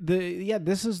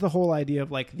 this is the whole idea of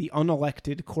like the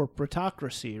unelected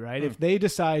corporatocracy, right? If they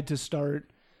decide to start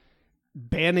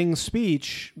banning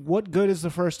speech, what good is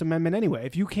the First Amendment anyway?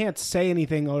 If you can't say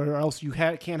anything or else you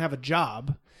can't have a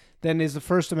job, then is the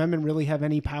First Amendment really have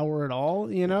any power at all?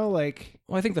 Well,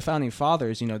 I think the founding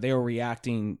fathers, they were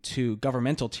reacting to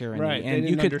governmental tyranny, right? And they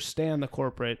didn't understand the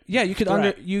corporate. Yeah, you could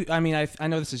I mean, I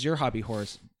know this is your hobby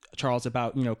horse, Charles,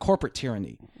 about corporate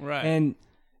tyranny, right? And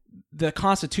the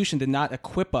Constitution did not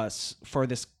equip us for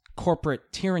this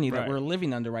corporate tyranny that we're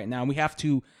living under right now. And we have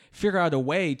to figure out a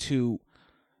way to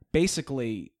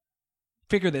basically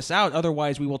figure this out.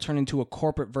 Otherwise, we will turn into a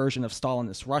corporate version of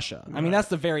Stalinist Russia. I mean, that's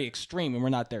the very extreme, and we're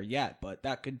not there yet, but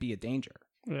that could be a danger.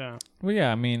 Yeah. Well,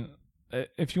 yeah, I mean,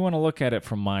 if you want to look at it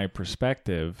from my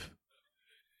perspective,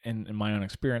 in my own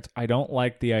experience, I don't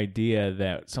like the idea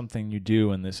that something you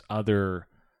do in this other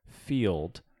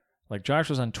field, like Josh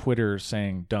was on Twitter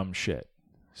saying dumb shit.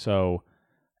 So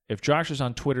if Josh is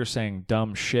on Twitter saying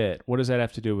dumb shit, what does that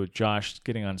have to do with Josh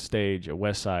getting on stage at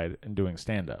Westside and doing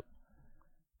stand-up?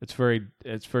 It's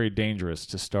very dangerous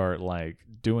to start like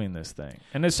doing this thing.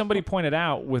 And as somebody pointed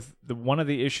out, with one of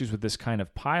the issues with this kind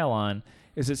of pile-on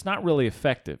is it's not really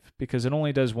effective because it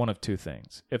only does one of two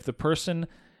things. If the person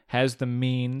has the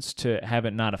means to have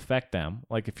it not affect them,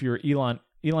 like if you're Elon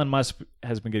Musk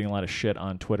has been getting a lot of shit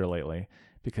on Twitter lately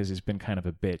because he's been kind of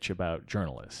a bitch about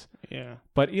journalists. Yeah.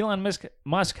 But Elon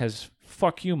Musk has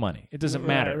fuck you money. It doesn't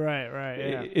matter. Right.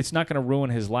 Yeah. It's not going to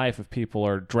ruin his life if people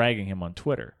are dragging him on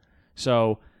Twitter.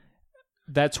 So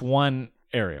that's one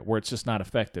area where it's just not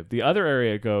effective. The other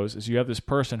area is you have this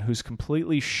person who's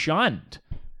completely shunned,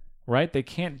 right?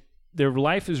 Their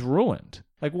life is ruined.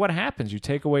 Like what happens? You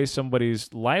take away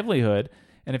somebody's livelihood,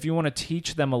 and if you want to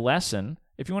teach them a lesson,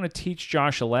 if you want to teach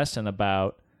Josh a lesson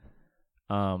about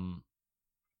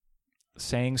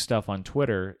saying stuff on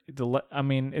Twitter,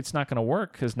 it's not going to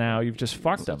work because now you've just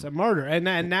fucked them. It's a murder.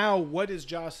 And now what is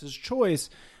Josh's choice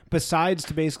besides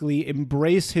to basically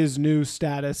embrace his new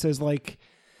status as like,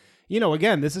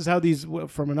 again, this is how these,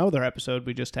 from another episode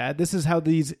we just had, this is how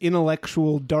these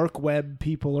intellectual dark web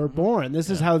people are born. This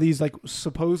is how these like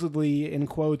supposedly, in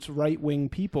quotes, right-wing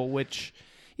people, which,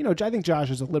 I think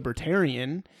Josh is a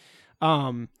libertarian,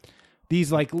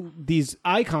 these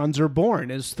icons are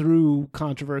born is through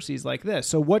controversies like this.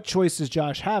 So what choice does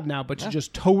Josh have now but to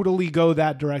just totally go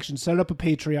that direction, set up a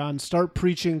Patreon, start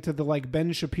preaching to the like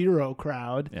Ben Shapiro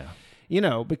crowd? Yeah.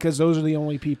 Because those are the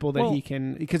only people that he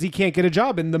can, because he can't get a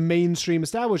job in the mainstream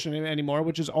establishment anymore,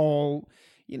 which is all,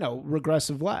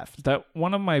 regressive left. That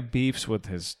one of my beefs with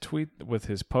his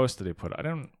post that he put,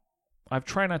 I've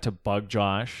tried not to bug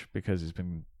Josh because he's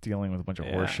been dealing with a bunch of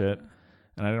horseshit.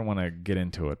 And I didn't want to get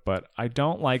into it, but I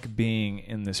don't like being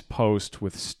in this post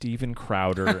with Steven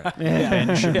Crowder,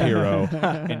 Ben Shapiro,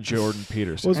 and Jordan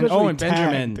Peterson. Well, and Owen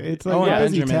Benjamin. It's like, why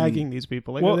is he tagging these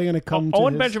people? Like, are they going to come to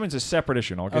Owen Benjamin's a separate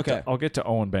issue. And I'll get to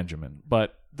Owen Benjamin.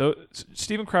 But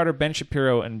Steven Crowder, Ben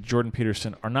Shapiro, and Jordan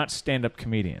Peterson are not stand-up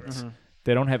comedians. Mm-hmm.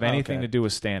 They don't have anything to do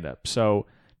with stand-up. So,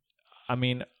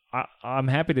 I'm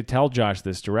happy to tell Josh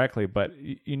this directly, but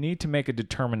you need to make a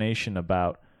determination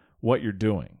about what you're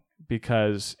doing.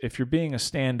 Because if you're being a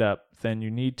stand-up, then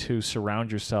you need to surround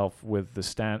yourself with the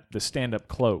stand-up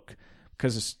cloak.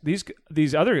 Because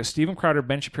these other Steven Crowder,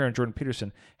 Ben Shapiro, and Jordan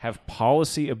Peterson have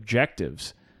policy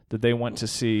objectives that they want to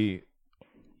see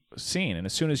seen. And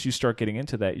as soon as you start getting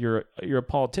into that, you're a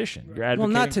politician. You're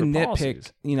advocating not to for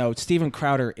nitpick. policies. Steven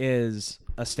Crowder is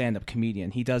a stand-up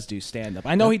comedian. He does do stand-up.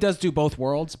 I know he does do both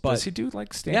worlds, but does he do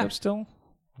like stand-up still?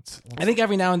 I think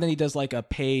every now and then he does like a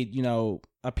paid,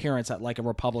 appearance at like a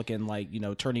Republican,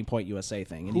 Turning Point USA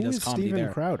thing, and he does comedy Steven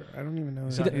there. Crowder? I don't even know.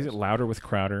 Is it Louder with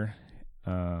Crowder?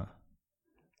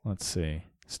 Let's see.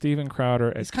 Steven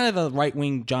Crowder. He's kind of a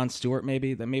right-wing Jon Stewart,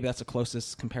 maybe. Maybe that's the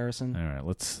closest comparison. All right,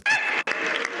 let's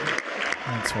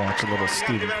watch a little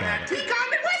Steven Crowder.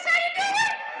 T-Common, what's how you doing?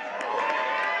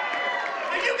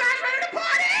 Are you guys ready to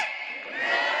party?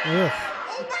 Ugh.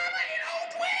 Obama and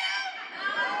old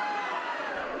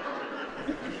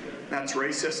Will? That's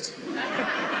racist.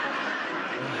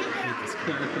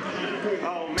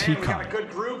 Oh man, we got a good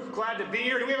group. Glad to be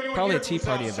here. Do we have anyone Probably here a Tea who's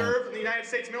Party event. served in the United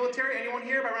States military? Anyone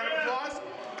here? By round of applause?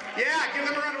 Yeah, give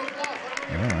them a round of applause.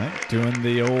 All right, doing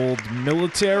the old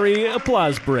military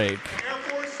applause break. Air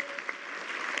Force,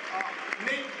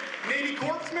 Navy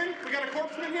corpsman. We got a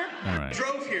corpsman here. All right.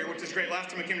 Drove here, which is great. Last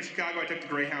time I came to Chicago, I took the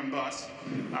Greyhound bus.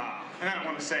 And I don't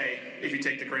want to say if you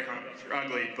take the Greyhound bus, you're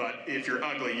ugly, but if you're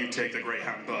ugly, you take the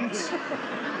Greyhound bus.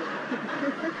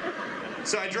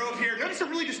 So I drove here. Notice a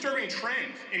really disturbing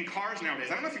trend in cars nowadays.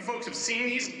 I don't know if you folks have seen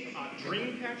these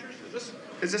dream catchers.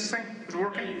 Is this thing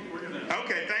working?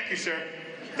 Okay, thank you, sir.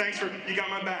 Thanks for, you got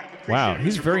my back. Appreciate Wow, it,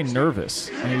 he's Mr. very Folkson. nervous,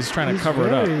 and he's trying to He's cover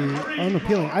it up. very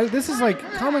unappealing. This is like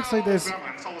comics like this.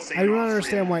 I do not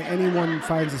understand why anyone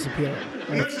finds this appealing.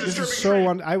 Like, this is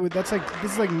so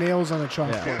this is like nails on a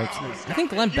chalkboard. I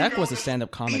think Glenn Beck was a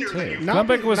stand-up comic too. Not, Glenn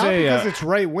Beck was not a, because it's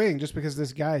right wing, just because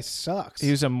this guy sucks.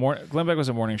 Glenn Beck was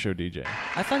a morning show DJ.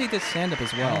 I thought he did stand-up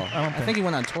as well. I don't think he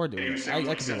went on tour doing He it. sounds I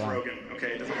like could be Seth wrong. Rogen. Okay,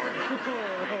 it doesn't work.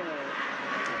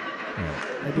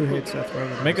 I do hate Seth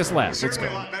Rogen. Make us laugh. Let's Certainly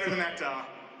a go. lot better than that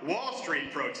Wall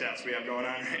Street protest we have going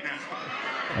on right now.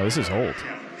 Oh, this is old.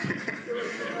 Yeah.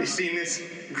 You seen this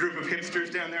group of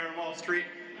hipsters down there on Wall Street?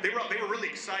 they were really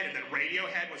excited that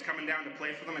Radiohead was coming down to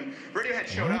play for them, and Radiohead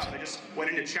showed up. They just went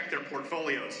in to check their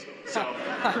portfolios. So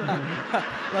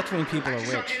That's when people are I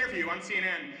saw an rich. interview on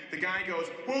CNN. The guy goes,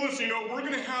 "Well, listen, we're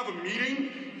gonna have a meeting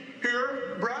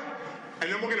here, Brett,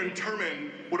 and then we're gonna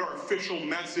determine what our official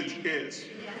message is."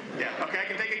 Yeah. Okay, I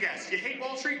can take a guess. You hate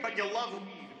Wall Street, but you love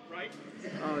weed, right?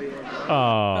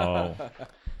 Oh,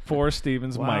 poor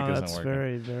Steven's Wow, mic isn't that's working.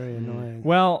 very, very annoying.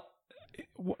 Well,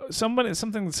 something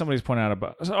somebody's pointed out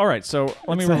about. So, all right, so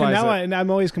let me So revise now it. I'm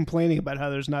always complaining about how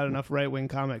there's not enough right-wing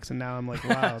comics, and now I'm like,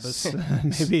 wow, this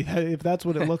maybe if that's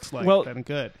what it looks like, Well, then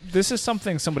good. This is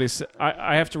something somebody said.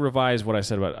 I have to revise what I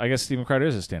said about. I guess Steven Crowder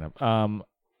is a stand-up.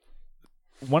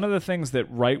 One of the things that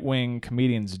right-wing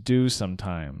comedians do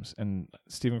sometimes, and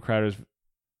Steven Crowder's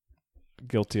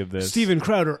guilty of this. Steven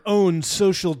Crowder owns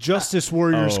Social Justice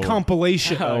Warriors Oh.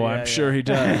 compilation. Oh, I'm sure he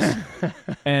does.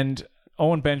 And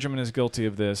Owen Benjamin is guilty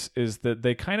of this, is that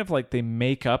they kind of like they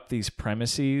make up these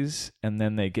premises and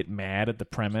then they get mad at the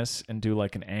premise and do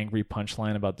like an angry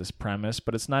punchline about this premise,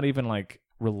 but it's not even like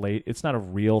it's not a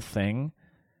real thing.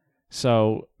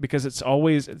 So because it's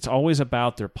always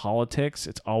about their politics,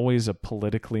 it's always a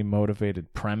politically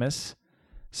motivated premise.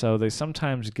 So they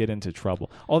sometimes get into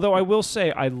trouble. Although I will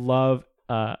say I love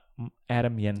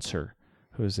Adam Yenser,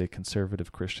 who is a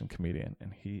conservative Christian comedian,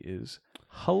 and he is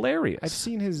hilarious. I've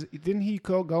seen his. Didn't he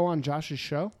go on Josh's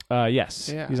show? Yes,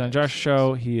 Yeah, he's on Josh's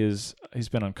show. He's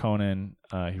been on Conan.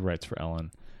 He writes for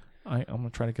Ellen. I'm gonna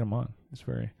try to get him on. He's a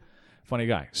very funny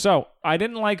guy. So I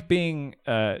didn't like being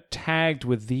tagged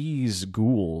with these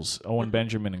ghouls, Owen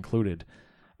Benjamin included.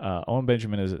 Owen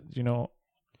Benjamin is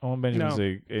Owen Benjamin is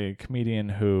a comedian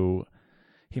who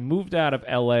he moved out of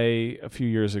L.A. a few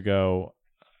years ago.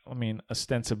 I mean,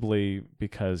 ostensibly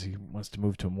because he wants to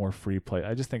move to a more free place.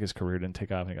 I just think his career didn't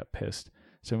take off and he got pissed.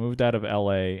 So he moved out of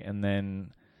L.A. and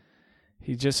then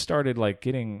he just started like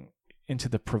getting into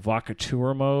the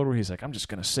provocateur mode where he's like, I'm just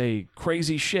going to say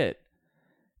crazy shit.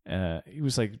 He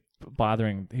was like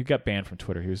he got banned from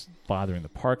Twitter. He was bothering the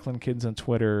Parkland kids on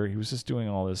Twitter. He was just doing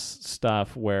all this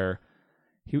stuff where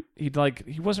he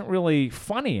wasn't really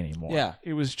funny anymore. Yeah.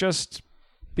 It was just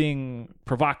being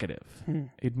provocative.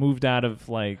 He'd moved out of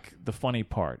like the funny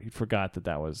part. He forgot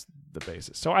that was the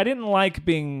basis. So I didn't like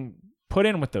being put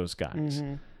in with those guys.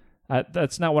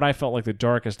 That's not what I felt like the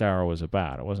darkest hour was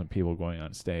about. It wasn't people going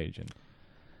on stage and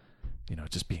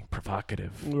just being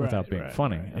provocative without being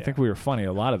funny. I think we were funny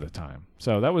a lot of the time.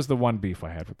 So that was the one beef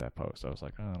I had with that post. I was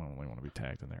like, I don't really want to be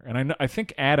tagged in there. And I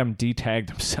think Adam de-tagged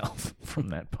himself from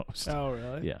that post. Oh,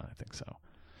 really? Yeah, I think so.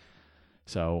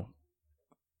 So,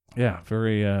 yeah,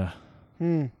 very.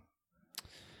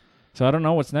 So I don't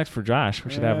know what's next for Josh.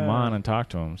 We should have him on and talk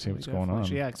to him, see what's going on.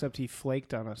 Yeah, except he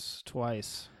flaked on us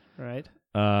twice, right?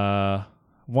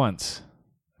 Once.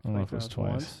 I don't know if it Flaked was on us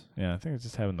twice. once? Yeah, I think it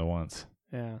just happened the once.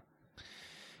 Yeah.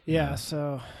 Yeah.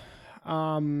 So,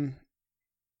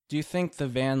 Do you think the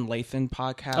Van Lathan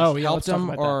podcast let's helped talk him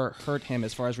about or hurt him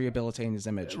as far as rehabilitating his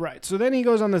image? right. So then he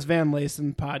goes on this Van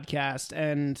Lathan podcast,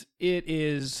 and it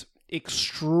is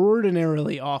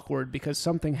extraordinarily awkward because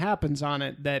something happens on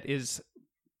it that is,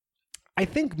 I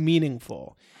think,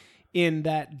 meaningful in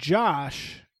that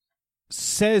Josh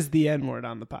says the N-word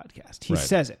on the podcast. He Right.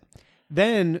 says it.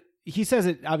 Then he says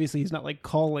it, obviously he's not like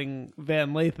calling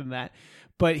Van Lathan that,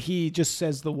 but he just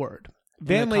says the word.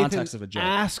 Van the context Lathan of a joke.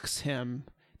 asks him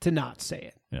to not say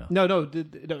it. Yeah. No,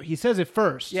 he says it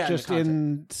first, Yeah, in the just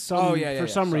in some Oh, yeah, for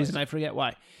some sorry. reason, I forget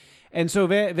why. And so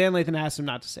Van Lathan asks him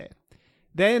not to say it.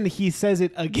 Then he says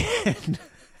it again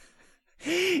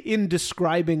in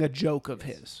describing a joke of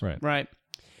his. Right.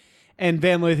 And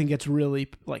Van Lathan gets really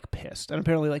like pissed and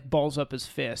apparently like balls up his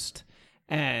fist.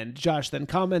 And Josh then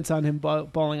comments on him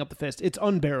balling up the fist. It's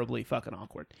unbearably fucking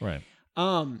awkward. Right.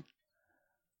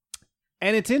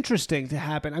 And it's interesting to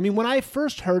happen. I mean, when I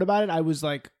first heard about it, I was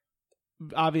like,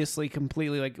 obviously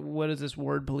completely like, what is this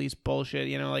word police bullshit?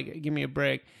 Like, give me a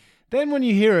break. Then when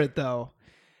you hear it though,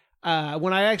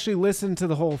 when I actually listened to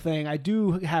the whole thing, I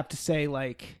do have to say,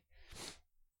 like,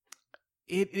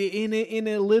 in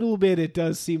a little bit, it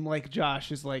does seem like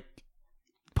Josh is like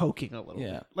poking a little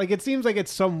bit. Like, it seems like at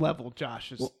some level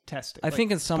Josh is testing. I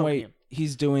think in some way him.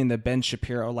 he's doing the Ben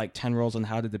Shapiro like 10 rules on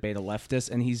how to debate a leftist,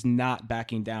 and he's not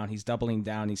backing down. He's doubling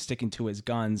down. He's sticking to his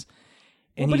guns.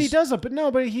 And But he does it. But no,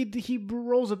 but he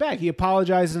rolls it back. He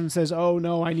apologizes and says, "Oh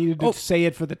no, I needed to say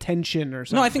it for the tension or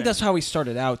something." No, I think that's how he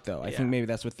started out, though. I think maybe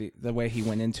that's what the way he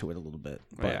went into it a little bit.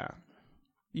 But Yeah.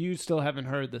 You still haven't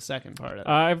heard the second part of it.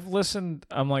 I've listened.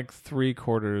 I'm like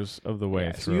 3/4 of the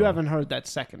way So through. you haven't heard that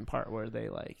second part where they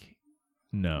like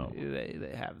No.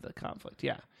 They have the conflict.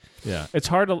 Yeah. Yeah, it's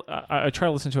hard to. I try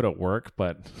to listen to it at work,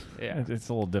 but Yeah. it's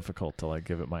a little difficult to like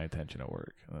give it my attention at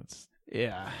work. That's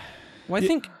Yeah. Well, I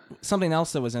think something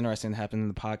else that was interesting that happened in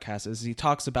the podcast is he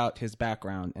talks about his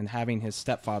background and having his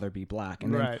stepfather be black,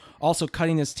 and then Right. also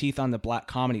cutting his teeth on the black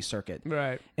comedy circuit.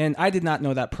 Right. And I did not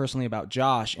know that personally about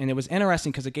Josh, and it was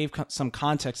interesting because it gave some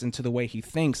context into the way he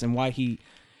thinks and why he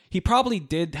probably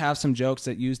did have some jokes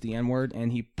that used the N-word,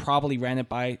 and he probably ran it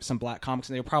by some black comics,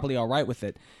 and they were probably all right with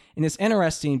it. And it's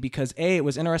interesting because, it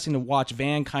was interesting to watch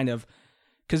Van kind of...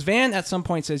 Because Van at some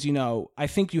point says, I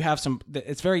think you have some...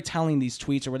 It's very telling, these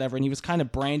tweets or whatever, and he was kind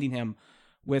of branding him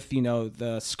with,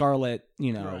 the scarlet,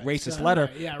 racist letter.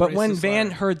 Right, yeah, but when racist Van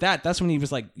letter. heard that, that's when he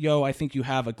was like, yo, I think you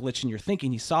have a glitch in your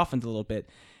thinking. He softened a little bit.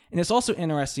 And it's also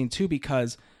interesting, too,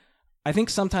 because I think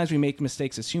sometimes we make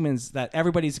mistakes as humans that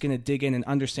everybody's going to dig in and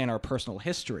understand our personal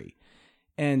history.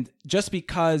 And just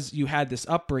because you had this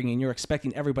upbringing, you're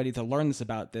expecting everybody to learn this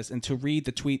about this and to read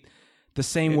the tweet the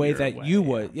same way that you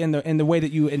would, in the way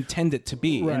that you intend it to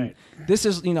be. Right. And this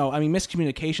is,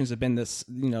 miscommunications have been this,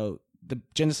 the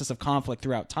genesis of conflict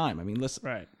throughout time. I mean, listen.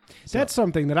 Right. That's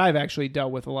something that I've actually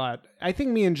dealt with a lot. I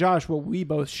think me and Josh, what we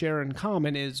both share in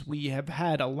common is we have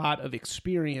had a lot of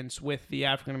experience with the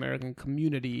African American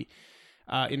community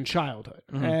in childhood.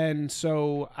 And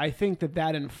so I think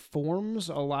that informs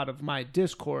a lot of my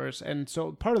discourse. And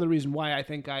so part of the reason why I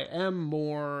think I am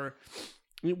more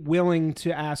willing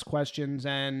to ask questions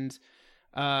and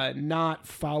not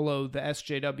follow the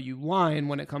SJW line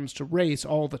when it comes to race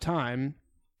all the time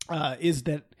is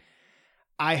that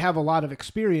I have a lot of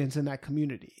experience in that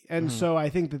community. And so I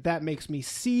think that makes me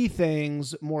see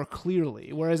things more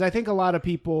clearly. Whereas I think a lot of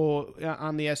people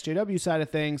on the SJW side of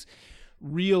things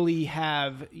really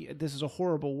have, this is a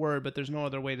horrible word, but there's no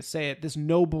other way to say it, this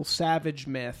noble savage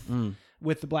myth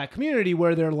with the black community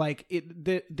where they're like,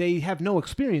 they have no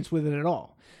experience with it at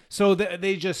all. So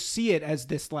they just see it as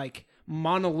this like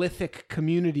monolithic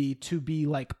community to be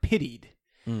like pitied,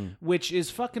 which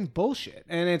is fucking bullshit.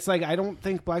 And it's like, I don't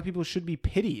think black people should be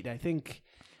pitied. I think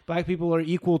black people are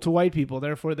equal to white people.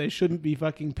 Therefore, they shouldn't be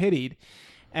fucking pitied.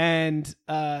 And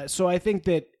so I think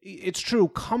that it's true,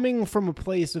 coming from a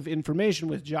place of information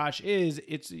with Josh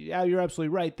you're absolutely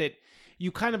right that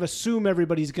you kind of assume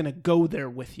everybody's going to go there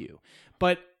with you.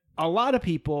 But a lot of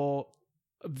people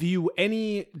view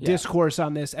any discourse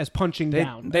on this as punching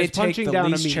down. They as take punching the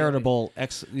down least charitable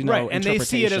right, and they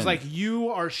see it as interpretation. like, you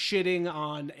are shitting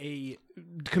on a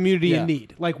community in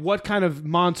need. Like, what kind of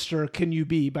monster can you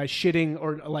be by shitting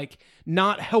or like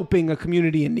not helping a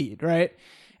community in need, right?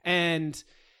 And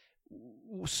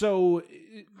so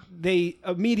they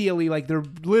immediately, like, their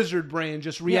lizard brain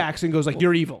just reacts and goes like,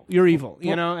 you're evil,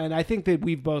 you know? And I think that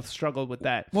we've both struggled with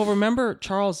that. Well, remember,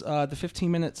 Charles, the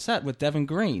 15-minute set with Devin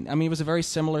Green. I mean, it was a very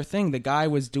similar thing. The guy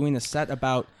was doing a set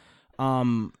about,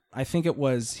 I think he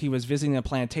was visiting a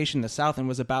plantation in the South, and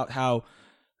was about how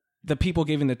the people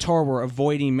giving the tour were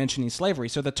avoiding mentioning slavery.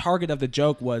 So the target of the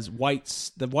joke was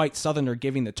the white Southerner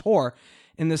giving the tour.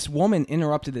 And this woman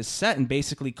interrupted his set and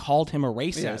basically called him a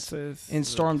racist and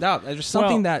stormed out. There's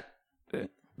something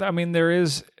I mean,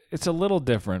 it's a little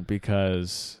different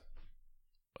because,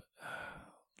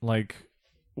 like,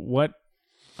 what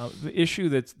the issue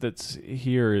that's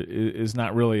here is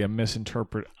not really a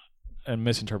misinterpreted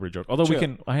joke.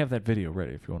 Although I have that video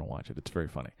ready if you want to watch it. It's very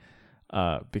funny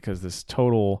because this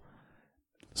total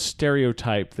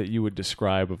stereotype that you would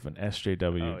describe of an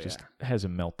SJW has a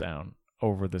meltdown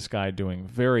over this guy doing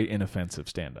very inoffensive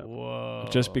stand-up. Whoa.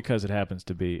 Just because it happens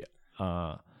to be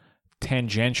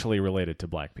tangentially related to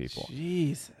black people.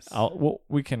 Jesus.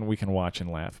 We can watch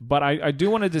and laugh. But I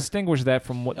do want to distinguish that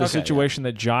from the situation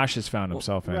that Josh has found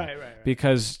himself in. Right.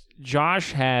 Because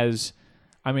Josh has,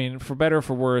 I mean, for better or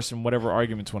for worse, and whatever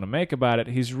arguments want to make about it,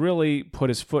 he's really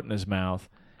put his foot in his mouth,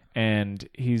 and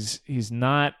he's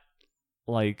not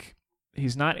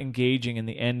engaging in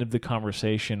the end of the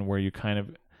conversation where you kind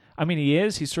of, I mean,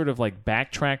 he's sort of like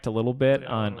backtracked a little bit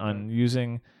on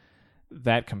using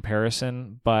that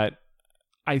comparison, but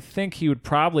I think he would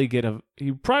probably would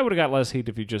have got less hate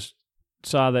if he just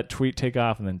saw that tweet take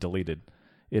off and then deleted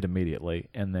it immediately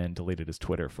and then deleted his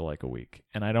Twitter for like a week.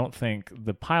 And I don't think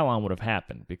the pile-on would have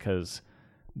happened because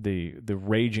the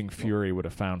raging fury would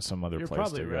have found some other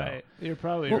place to go. You're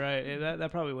probably right.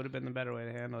 That probably would have been the better way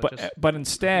to handle it. But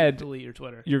instead, delete your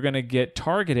Twitter. You're going to get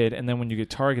targeted, and then when you get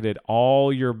targeted,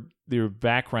 all your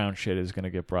background shit is going to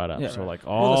get brought up. Yeah, so right. like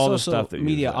all the the stuff that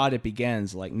media audit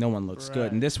begins, like no one looks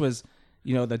good, and this was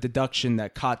the deduction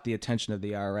that caught the attention of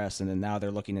the IRS, and then now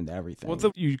they're looking into everything. Well,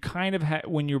 you kind of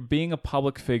when you're being a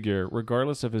public figure,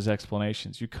 regardless of his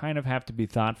explanations, you kind of have to be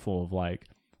thoughtful of like,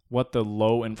 what the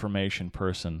low information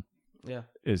person Yeah.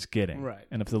 is getting. Right.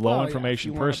 And if the Well, low yeah, information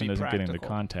if you wanna person be isn't getting the practical.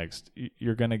 context,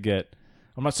 you're going to get...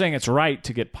 I'm not saying it's right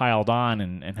to get piled on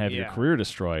and have your Yeah. career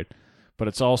destroyed, but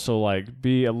it's also like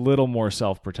be a little more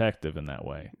self-protective in that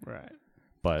way. Right.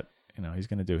 But, he's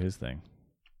going to do his thing.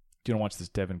 Do you want to watch this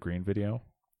Devin Green video?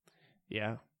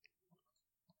 Yeah.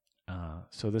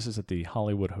 So this is at the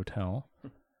Hollywood Hotel.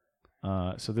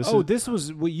 So this This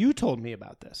was what you told me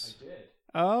about this. I did.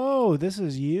 Oh, this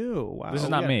is you. Wow. this is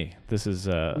not me. This is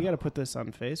We got to put this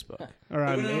on Facebook or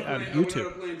on I went on a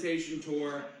YouTube. plantation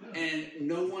tour, and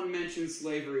no one mentioned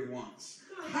slavery once.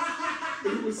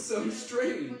 It was so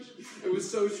strange. It was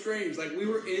so strange. Like, we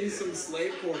were in some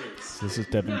slave quarters, so this is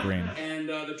Devin Green. and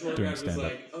the tour Doing guide was stand-up.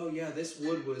 like, "Oh yeah, this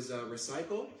wood was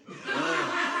recycled."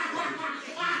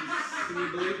 Can you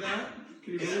believe that?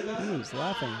 Can you believe that? Who's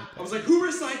laughing? I was like, "Who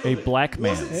recycled A it? black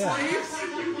man. Was it slaves?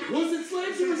 Was it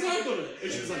slaves who recycled it?"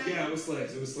 And she was like, "Yeah, it was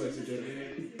slaves. It was slaves who did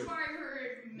it." I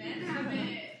heard men have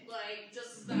it, like,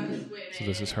 just as bad as women. So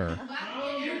this is her.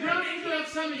 You don't interrupt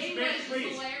somebody's bit,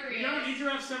 please. You don't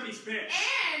interrupt somebody's bit.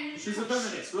 And She's a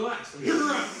feminist. Relax.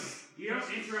 You don't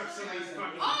interrupt somebody's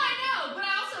fucking. oh, I know, but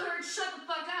I also heard "shut the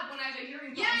fuck up" when I have a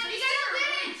hearing problem. Yeah, you guys are a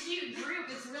really cute group.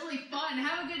 It's really fun.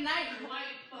 Have a good night,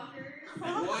 white fuckers.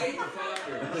 White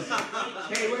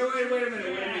fucker. Hey, wait a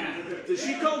minute. Did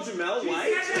she call Jamel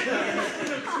white?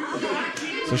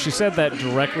 So she said that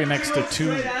directly next to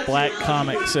two black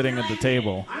comics sitting at the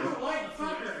table. I'm a white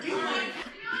fucker.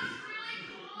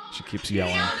 She keeps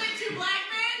yelling. Yelled at two black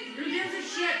men. Who gives a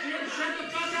shit, dude? Shut the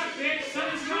fuck up, bitch.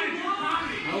 Somebody's trying to do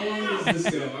comedy. How long does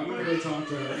this go? I'm gonna go talk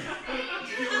to her.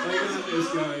 I got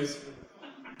this, guys.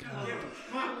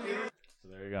 So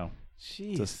there you go.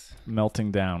 Jeez. Just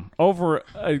melting down over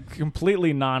a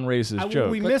completely non-racist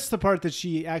joke. We missed the part that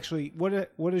she actually.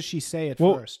 What does she say at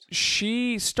Well, first?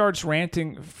 she starts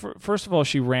ranting. First of all,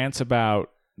 she rants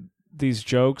about these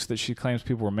jokes that she claims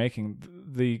people were making.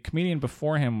 The comedian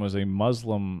before him was a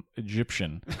Muslim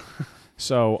Egyptian.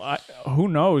 So who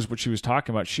knows what she was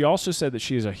talking about. She also said that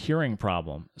she has a hearing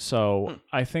problem. So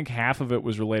I think half of it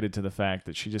was related to the fact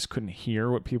that she just couldn't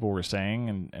hear what people were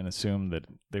saying and assumed that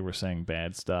they were saying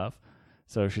bad stuff.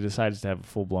 So she decides to have a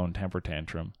full-blown temper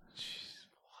tantrum.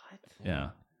 What? Yeah.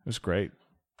 It was great.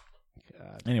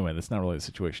 God. Anyway, that's not really the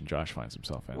situation Josh finds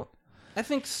himself in. Well, I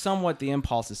think somewhat the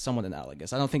impulse is somewhat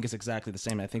analogous. I don't think it's exactly the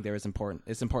same. I think it's important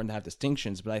to have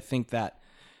distinctions, but I think that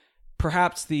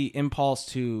perhaps the impulse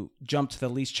to jump to the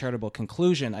least charitable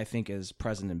conclusion, I think, is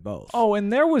present in both. Oh,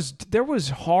 and there was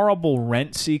horrible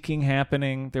rent seeking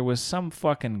happening. There was some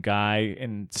fucking guy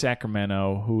in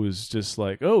Sacramento who was just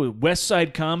like, "Oh, West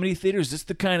Side Comedy Theater, is this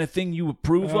the kind of thing you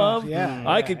approve of? yeah,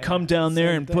 I yeah, could yeah. come down there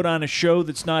Same and thing. put on a show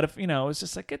that's not it's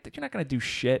just like, you're not going to do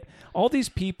shit." All these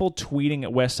people tweeting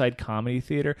at West Side Comedy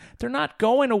Theater, they're not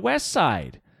going to West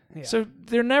Side. So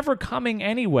they're never coming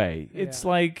anyway. It's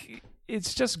like,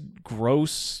 it's just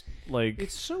gross. Like,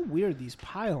 It's so weird, these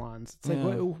pylons. It's like,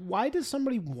 why does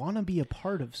somebody want to be a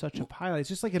part of such a pylon? It's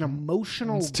just like an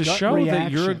emotional it's to gut show reaction.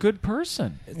 that you're a good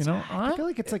person. I feel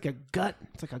like it's like a gut.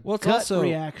 It's like a Well, it's gut also,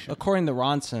 reaction. according to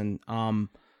Ronson,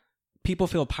 people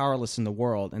feel powerless in the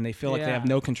world, and they feel like they Yeah. have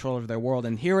no control over their world.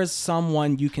 And here is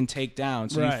someone you can take down,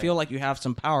 so you Right. feel like you have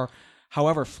some power,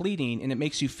 however fleeting, and it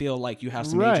makes you feel like you have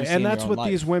some Right, agency and in that's your own what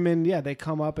life. these women, they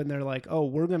come up and they're like, "Oh,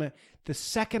 we're gonna." The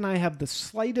second I have the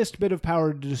slightest bit of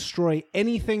power to destroy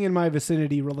anything in my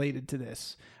vicinity related to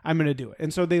this, I'm gonna do it.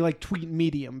 And so they like tweet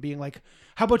Medium, being like,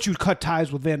 "How about you cut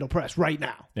ties with Vandal Press right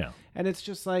now?" Yeah. And it's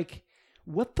just like,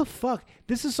 what the fuck?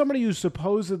 This is somebody who's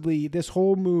supposedly, this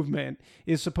whole movement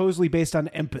is supposedly based on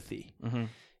empathy. Mm-hmm.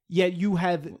 Yet you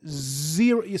have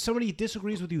zero. Somebody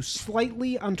disagrees with you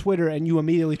slightly on Twitter, and you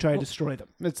immediately try to destroy them.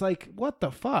 It's like, what the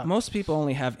fuck? Most people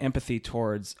only have empathy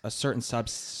towards a certain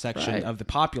subsection Right. of the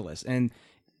populace, and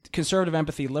conservative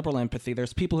empathy, liberal empathy.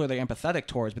 There's people who they're empathetic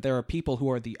towards, but there are people who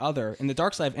are the other. And the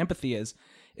dark side of empathy is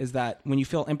that when you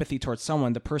feel empathy towards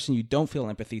someone, the person you don't feel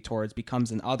empathy towards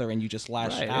becomes an other, and you just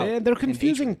lash out. And they're in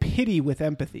confusing hatred. pity with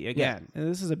empathy again. And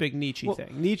this is a big Nietzsche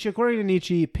thing. Nietzsche, according to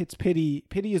Nietzsche, pity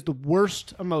is the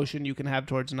worst emotion you can have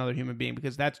towards another human being,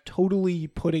 because that's totally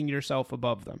putting yourself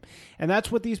above them. And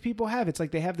that's what these people have. It's like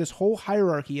they have this whole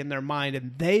hierarchy in their mind,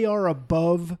 and they are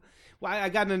above. Well, I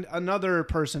got another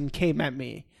person came at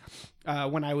me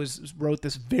when I wrote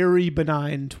this very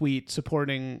benign tweet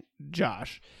supporting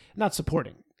Josh. Not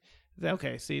supporting.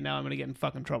 Okay, see, now I'm going to get in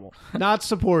fucking trouble. Not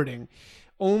supporting.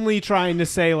 Only trying to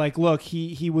say, like, look,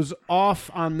 he was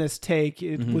off on this take.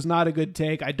 It was not a good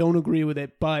take. I don't agree with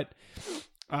it, but,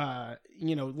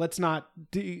 let's not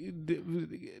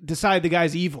decide the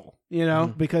guy's evil,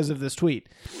 because of this tweet.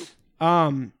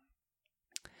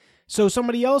 So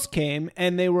somebody else came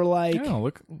and they were like, Oh,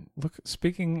 look!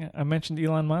 Speaking, I mentioned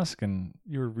Elon Musk, and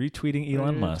you were retweeting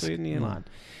Elon Musk.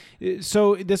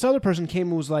 So this other person came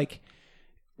and was like,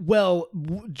 well,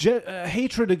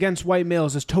 hatred against white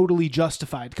males is totally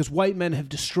justified because white men have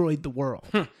destroyed the world.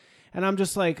 And I'm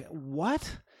just like,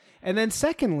 what? And then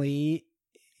secondly,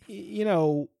 he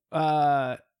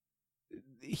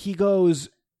goes,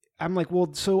 I'm like,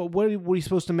 well, so what are you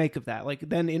supposed to make of that? Like,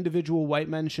 then individual white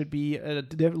men should be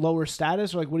at a lower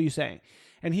status? Or like, what are you saying?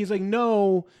 And he's like,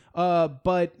 no,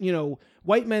 but,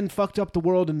 white men fucked up the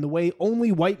world in the way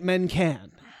only white men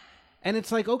can. And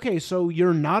it's like, okay, so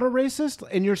you're not a racist,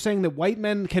 and you're saying that white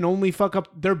men can only fuck up.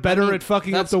 They're better at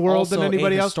fucking up the world than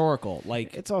anybody else. Historical,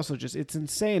 like it's also it's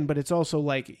insane, but it's also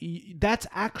like that's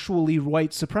actually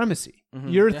white supremacy. Mm-hmm.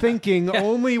 You're thinking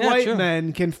only white true.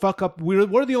 men can fuck up.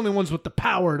 We're the only ones with the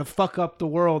power to fuck up the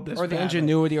world, or the badly.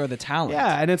 ingenuity, or the talent.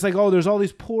 Yeah, and it's like, oh, there's all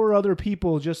these poor other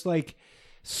people just like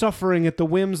suffering at the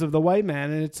whims of the white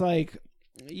man, and it's like,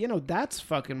 that's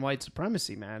fucking white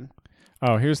supremacy, man.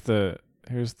 Oh, here's the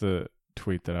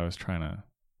tweet that I was trying to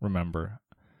remember.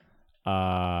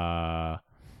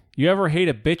 You ever hate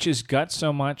a bitch's gut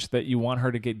so much that you want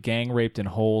her to get gang raped in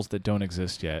holes that don't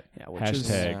exist yet? Yeah,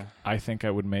 Hashtag, I think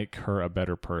I would make her a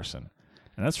better person.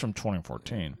 And that's from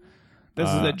 2014. This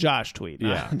is a Josh tweet,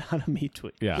 yeah. not a me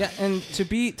tweet. Yeah. And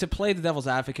to play the devil's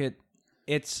advocate,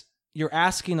 you're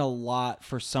asking a lot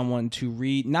for someone to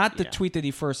read, not the tweet that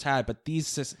he first had, but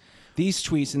these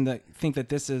tweets, and think that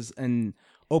this is an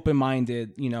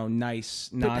open-minded, nice,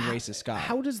 non-racist guy.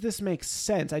 How does this make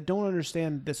sense? I don't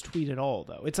understand this tweet at all,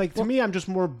 though. It's like, to me, I'm just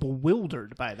more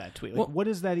bewildered by that tweet. Like, what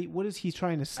is that? What is he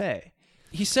trying to say?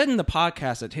 He said in the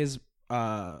podcast that his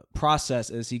process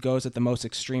is he goes at the most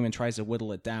extreme and tries to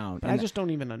whittle it down. But I just don't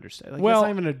even understand. Like, Well, it's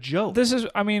not even a joke. This is,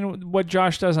 what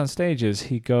Josh does on stage is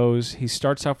he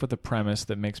starts off with a premise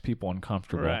that makes people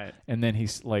uncomfortable. Right. And then he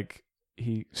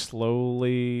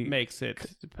slowly makes it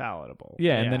palatable.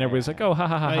 Yeah, and then everybody's like, "Oh, ha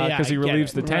ha ha ha," because he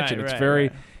relieves the tension.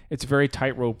 It's very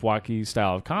tightrope walky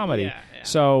style of comedy. Yeah.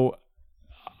 So,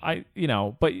 but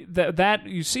that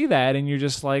you see that and you're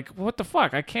just like, "What the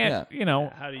fuck? I can't."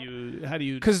 How do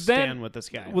you stand with this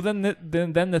guy? Well, then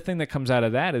the thing that comes out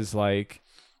of that is like,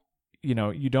 you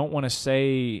don't want to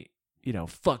say,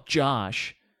 "Fuck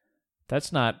Josh."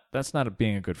 That's not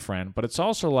being a good friend, but it's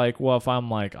also like, well, if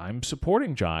I'm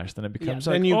supporting Josh, then it becomes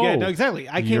like, exactly.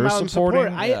 I came out and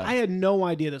supported. I had no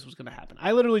idea this was going to happen.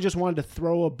 I literally just wanted to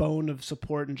throw a bone of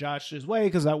support in Josh's way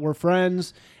because we're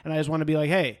friends, and I just want to be like,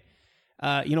 hey,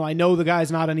 I know the guy's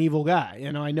not an evil guy.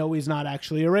 I know he's not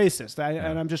actually a racist.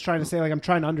 And I'm just trying to say, like, I'm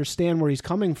trying to understand where he's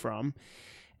coming from.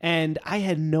 And I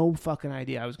had no fucking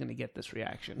idea I was going to get this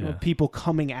reaction of people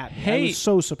coming at me. I was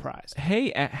so surprised.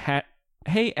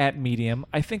 Hey, at Medium,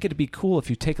 I think it'd be cool if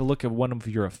you take a look at one of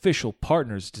your official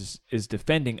partners is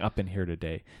defending up in here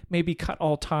today. Maybe cut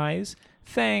all ties.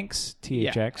 Thanks,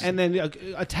 THX. Yeah. And then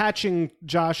attaching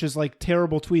Josh's like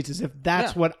terrible tweets as if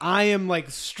that's what I am like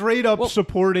straight up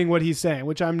supporting what he's saying,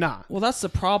 which I'm not. Well, that's the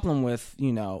problem with,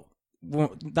 not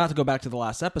to go back to the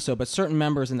last episode, but certain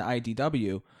members in the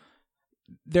IDW,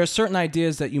 there are certain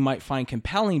ideas that you might find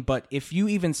compelling, but if you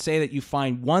even say that you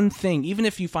find one thing, even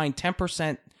if you find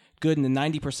 10% good and the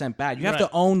 90% bad, you have to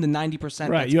own the 90%.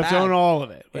 Right, you have to own all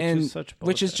of it,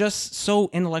 which is just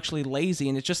so intellectually lazy,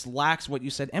 and it just lacks what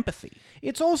you said, empathy.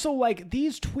 It's also like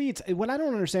these tweets. What I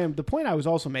don't understand, the point I was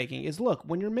also making is, look,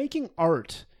 when you're making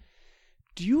art,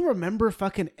 do you remember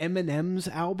fucking Eminem's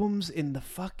albums in the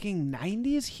fucking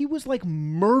 90s? He was like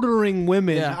murdering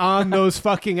women on those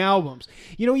fucking albums.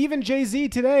 Even Jay-Z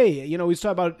today, he's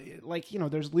talking about like,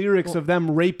 there's lyrics of them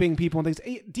raping people and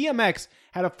things. DMX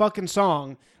had a fucking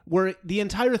song where the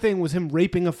entire thing was him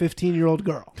raping a 15-year-old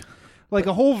girl. Like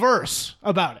a whole verse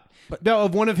about it.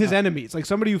 Of one of his enemies, like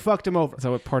somebody who fucked him over. Is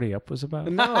that what Party Up was about?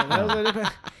 No.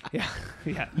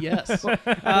 Yes. No.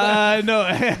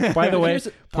 By the way,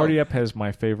 Party Up has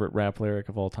my favorite rap lyric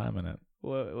of all time in it.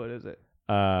 What is it?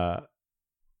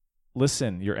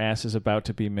 Listen, your ass is about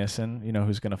to be missing. You know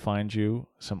who's going to find you?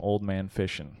 Some old man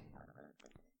fishing.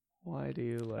 Why do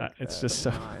you like it's just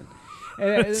so...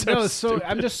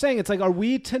 I'm just saying, it's like, are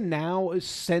we to now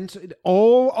sense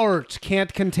all art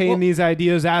can't contain these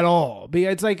ideas at all?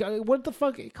 It's like, what the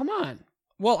fuck? Come on.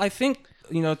 Well, I think,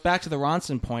 back to the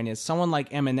Ronson point is someone like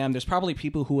Eminem, there's probably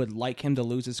people who would like him to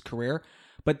lose his career,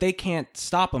 but they can't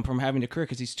stop him from having a career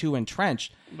because he's too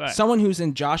entrenched. Right. Someone who's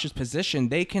in Josh's position,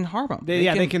 they can harm him.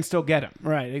 They can still get him.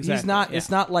 Right, exactly.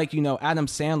 It's not like, Adam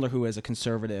Sandler, who is a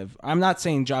conservative. I'm not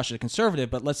saying Josh is a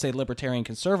conservative, but let's say libertarian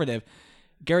conservative.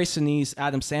 Gary Sinise,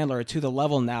 Adam Sandler are to the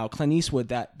level now, Clint Eastwood,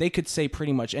 that they could say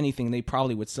pretty much anything. They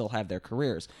probably would still have their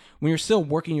careers. When you're still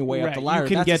working your way up the ladder, you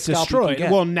can that's get the scalp destroyed. you can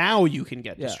get. Well, now you can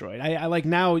get destroyed. I like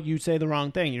now you say the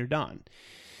wrong thing, you're done.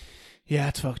 Yeah,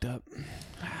 it's fucked up.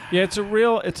 Yeah, it's a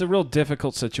real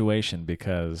difficult situation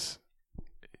because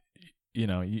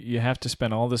you have to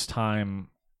spend all this time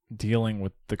dealing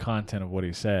with the content of what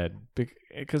he said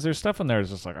because there's stuff in there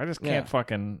that's just like I just can't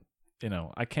fucking.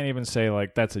 I can't even say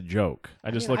like that's a joke.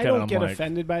 I just look at it and I'm like, I don't get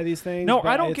offended by these things. No, but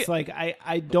I don't it's like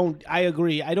I don't. I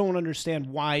agree. I don't understand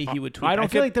why he would tweet. I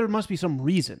feel like there must be some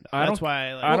reason. That's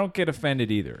why I don't get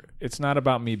offended either. It's not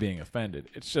about me being offended.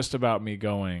 It's just about me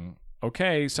going,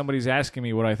 okay, somebody's asking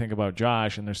me what I think about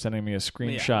Josh, and they're sending me a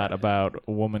screenshot about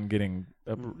a woman getting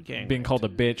being called a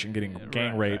bitch and getting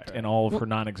gang raped in all of her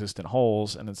non-existent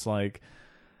holes, and it's like,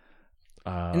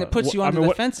 and it puts you on the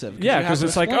defensive. Yeah, because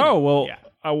it's like, oh well. Yeah.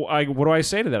 I what do I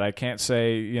say to that? I can't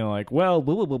say, like, well,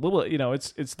 blah, blah, blah, blah.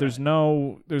 It's there's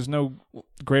no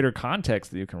greater context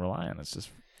that you can rely on. It's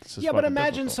just but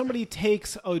imagine somebody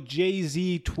takes a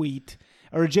Jay-Z tweet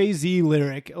or a Jay-Z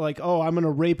lyric like, "Oh, I'm going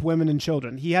to rape women and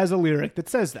children." He has a lyric that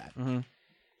says that. Mm-hmm.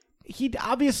 He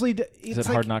obviously is it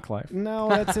Hard Knock Life? No,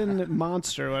 that's in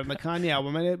Monster on the Kanye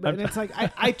album, and it's like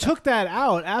I took that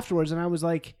out afterwards, and I was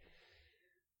like.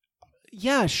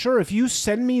 Yeah, sure. If you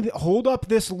send me, hold up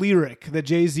this lyric that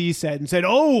Jay-Z said and said,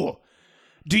 "Oh,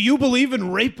 do you believe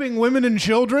in raping women and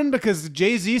children because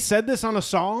Jay-Z said this on a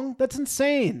song?" That's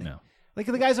insane. No. Like,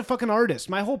 the guy's a fucking artist.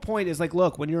 My whole point is like,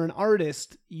 look, when you're an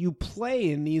artist, you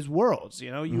play in these worlds.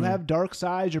 You have dark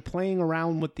sides. You're playing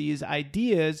around with these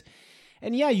ideas,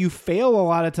 and yeah, you fail a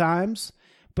lot of times.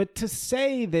 But to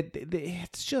say that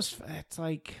it's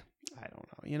like I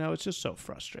don't know. It's just so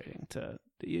frustrating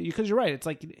because you're right. It's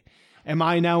like. Am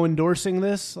I now endorsing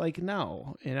this? Like,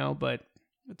 no, but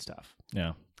it's tough.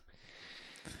 Yeah.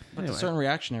 But to certain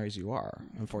reactionaries, you are,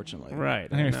 unfortunately. Right.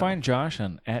 Anyway, find Josh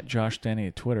on @JoshDenny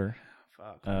at Twitter.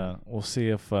 We'll see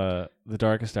if The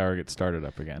Darkest Hour gets started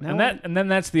up again. And then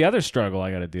that's the other struggle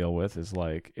I got to deal with is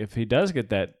like, if he does get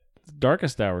that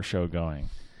Darkest Hour show going,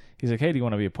 he's like, hey, do you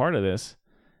want to be a part of this?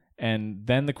 And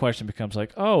then the question becomes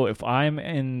like, oh, if I'm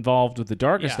involved with the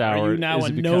Darkest Hour, are you now a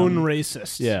known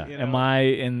racist? Yeah. Am I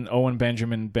in Owen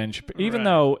Benjamin bench? Even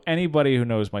though anybody who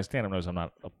knows my stand-up knows I'm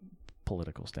not a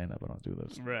political stand-up. I don't do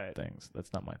those things.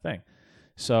 That's not my thing.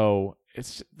 So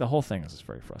the whole thing is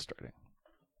very frustrating.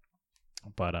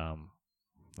 But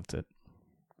that's it.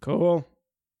 Cool.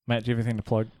 Matt, do you have anything to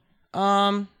plug?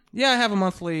 Yeah, I have a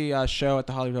monthly show at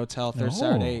the Hollywood Hotel Thursday,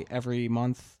 Saturday every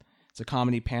month. It's a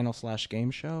comedy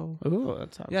panel/game show. Ooh,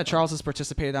 that's fun. Charles has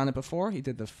participated on it before. He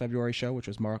did the February show, which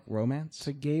was Mark Romance. It's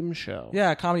a game show.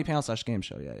 Yeah, comedy panel/game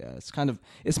show. Yeah.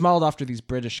 It's modeled after these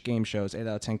British game shows, 8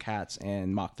 out of 10 Cats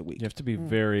and Mock the Week. You have to be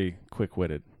very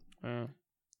quick-witted.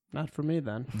 Not for me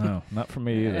then. No, not for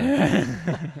me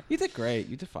either. You did great.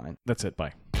 You did fine. That's it.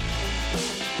 Bye.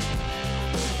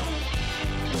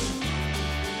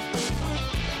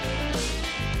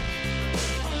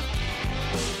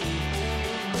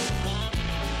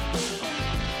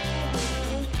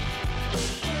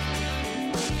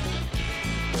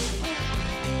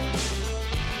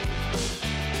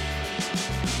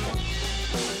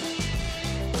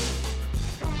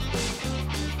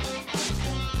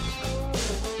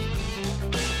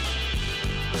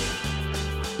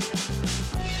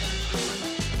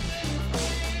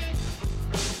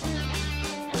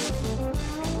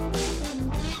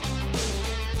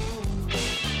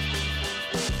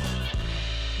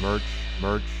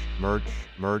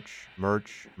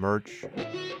 merch.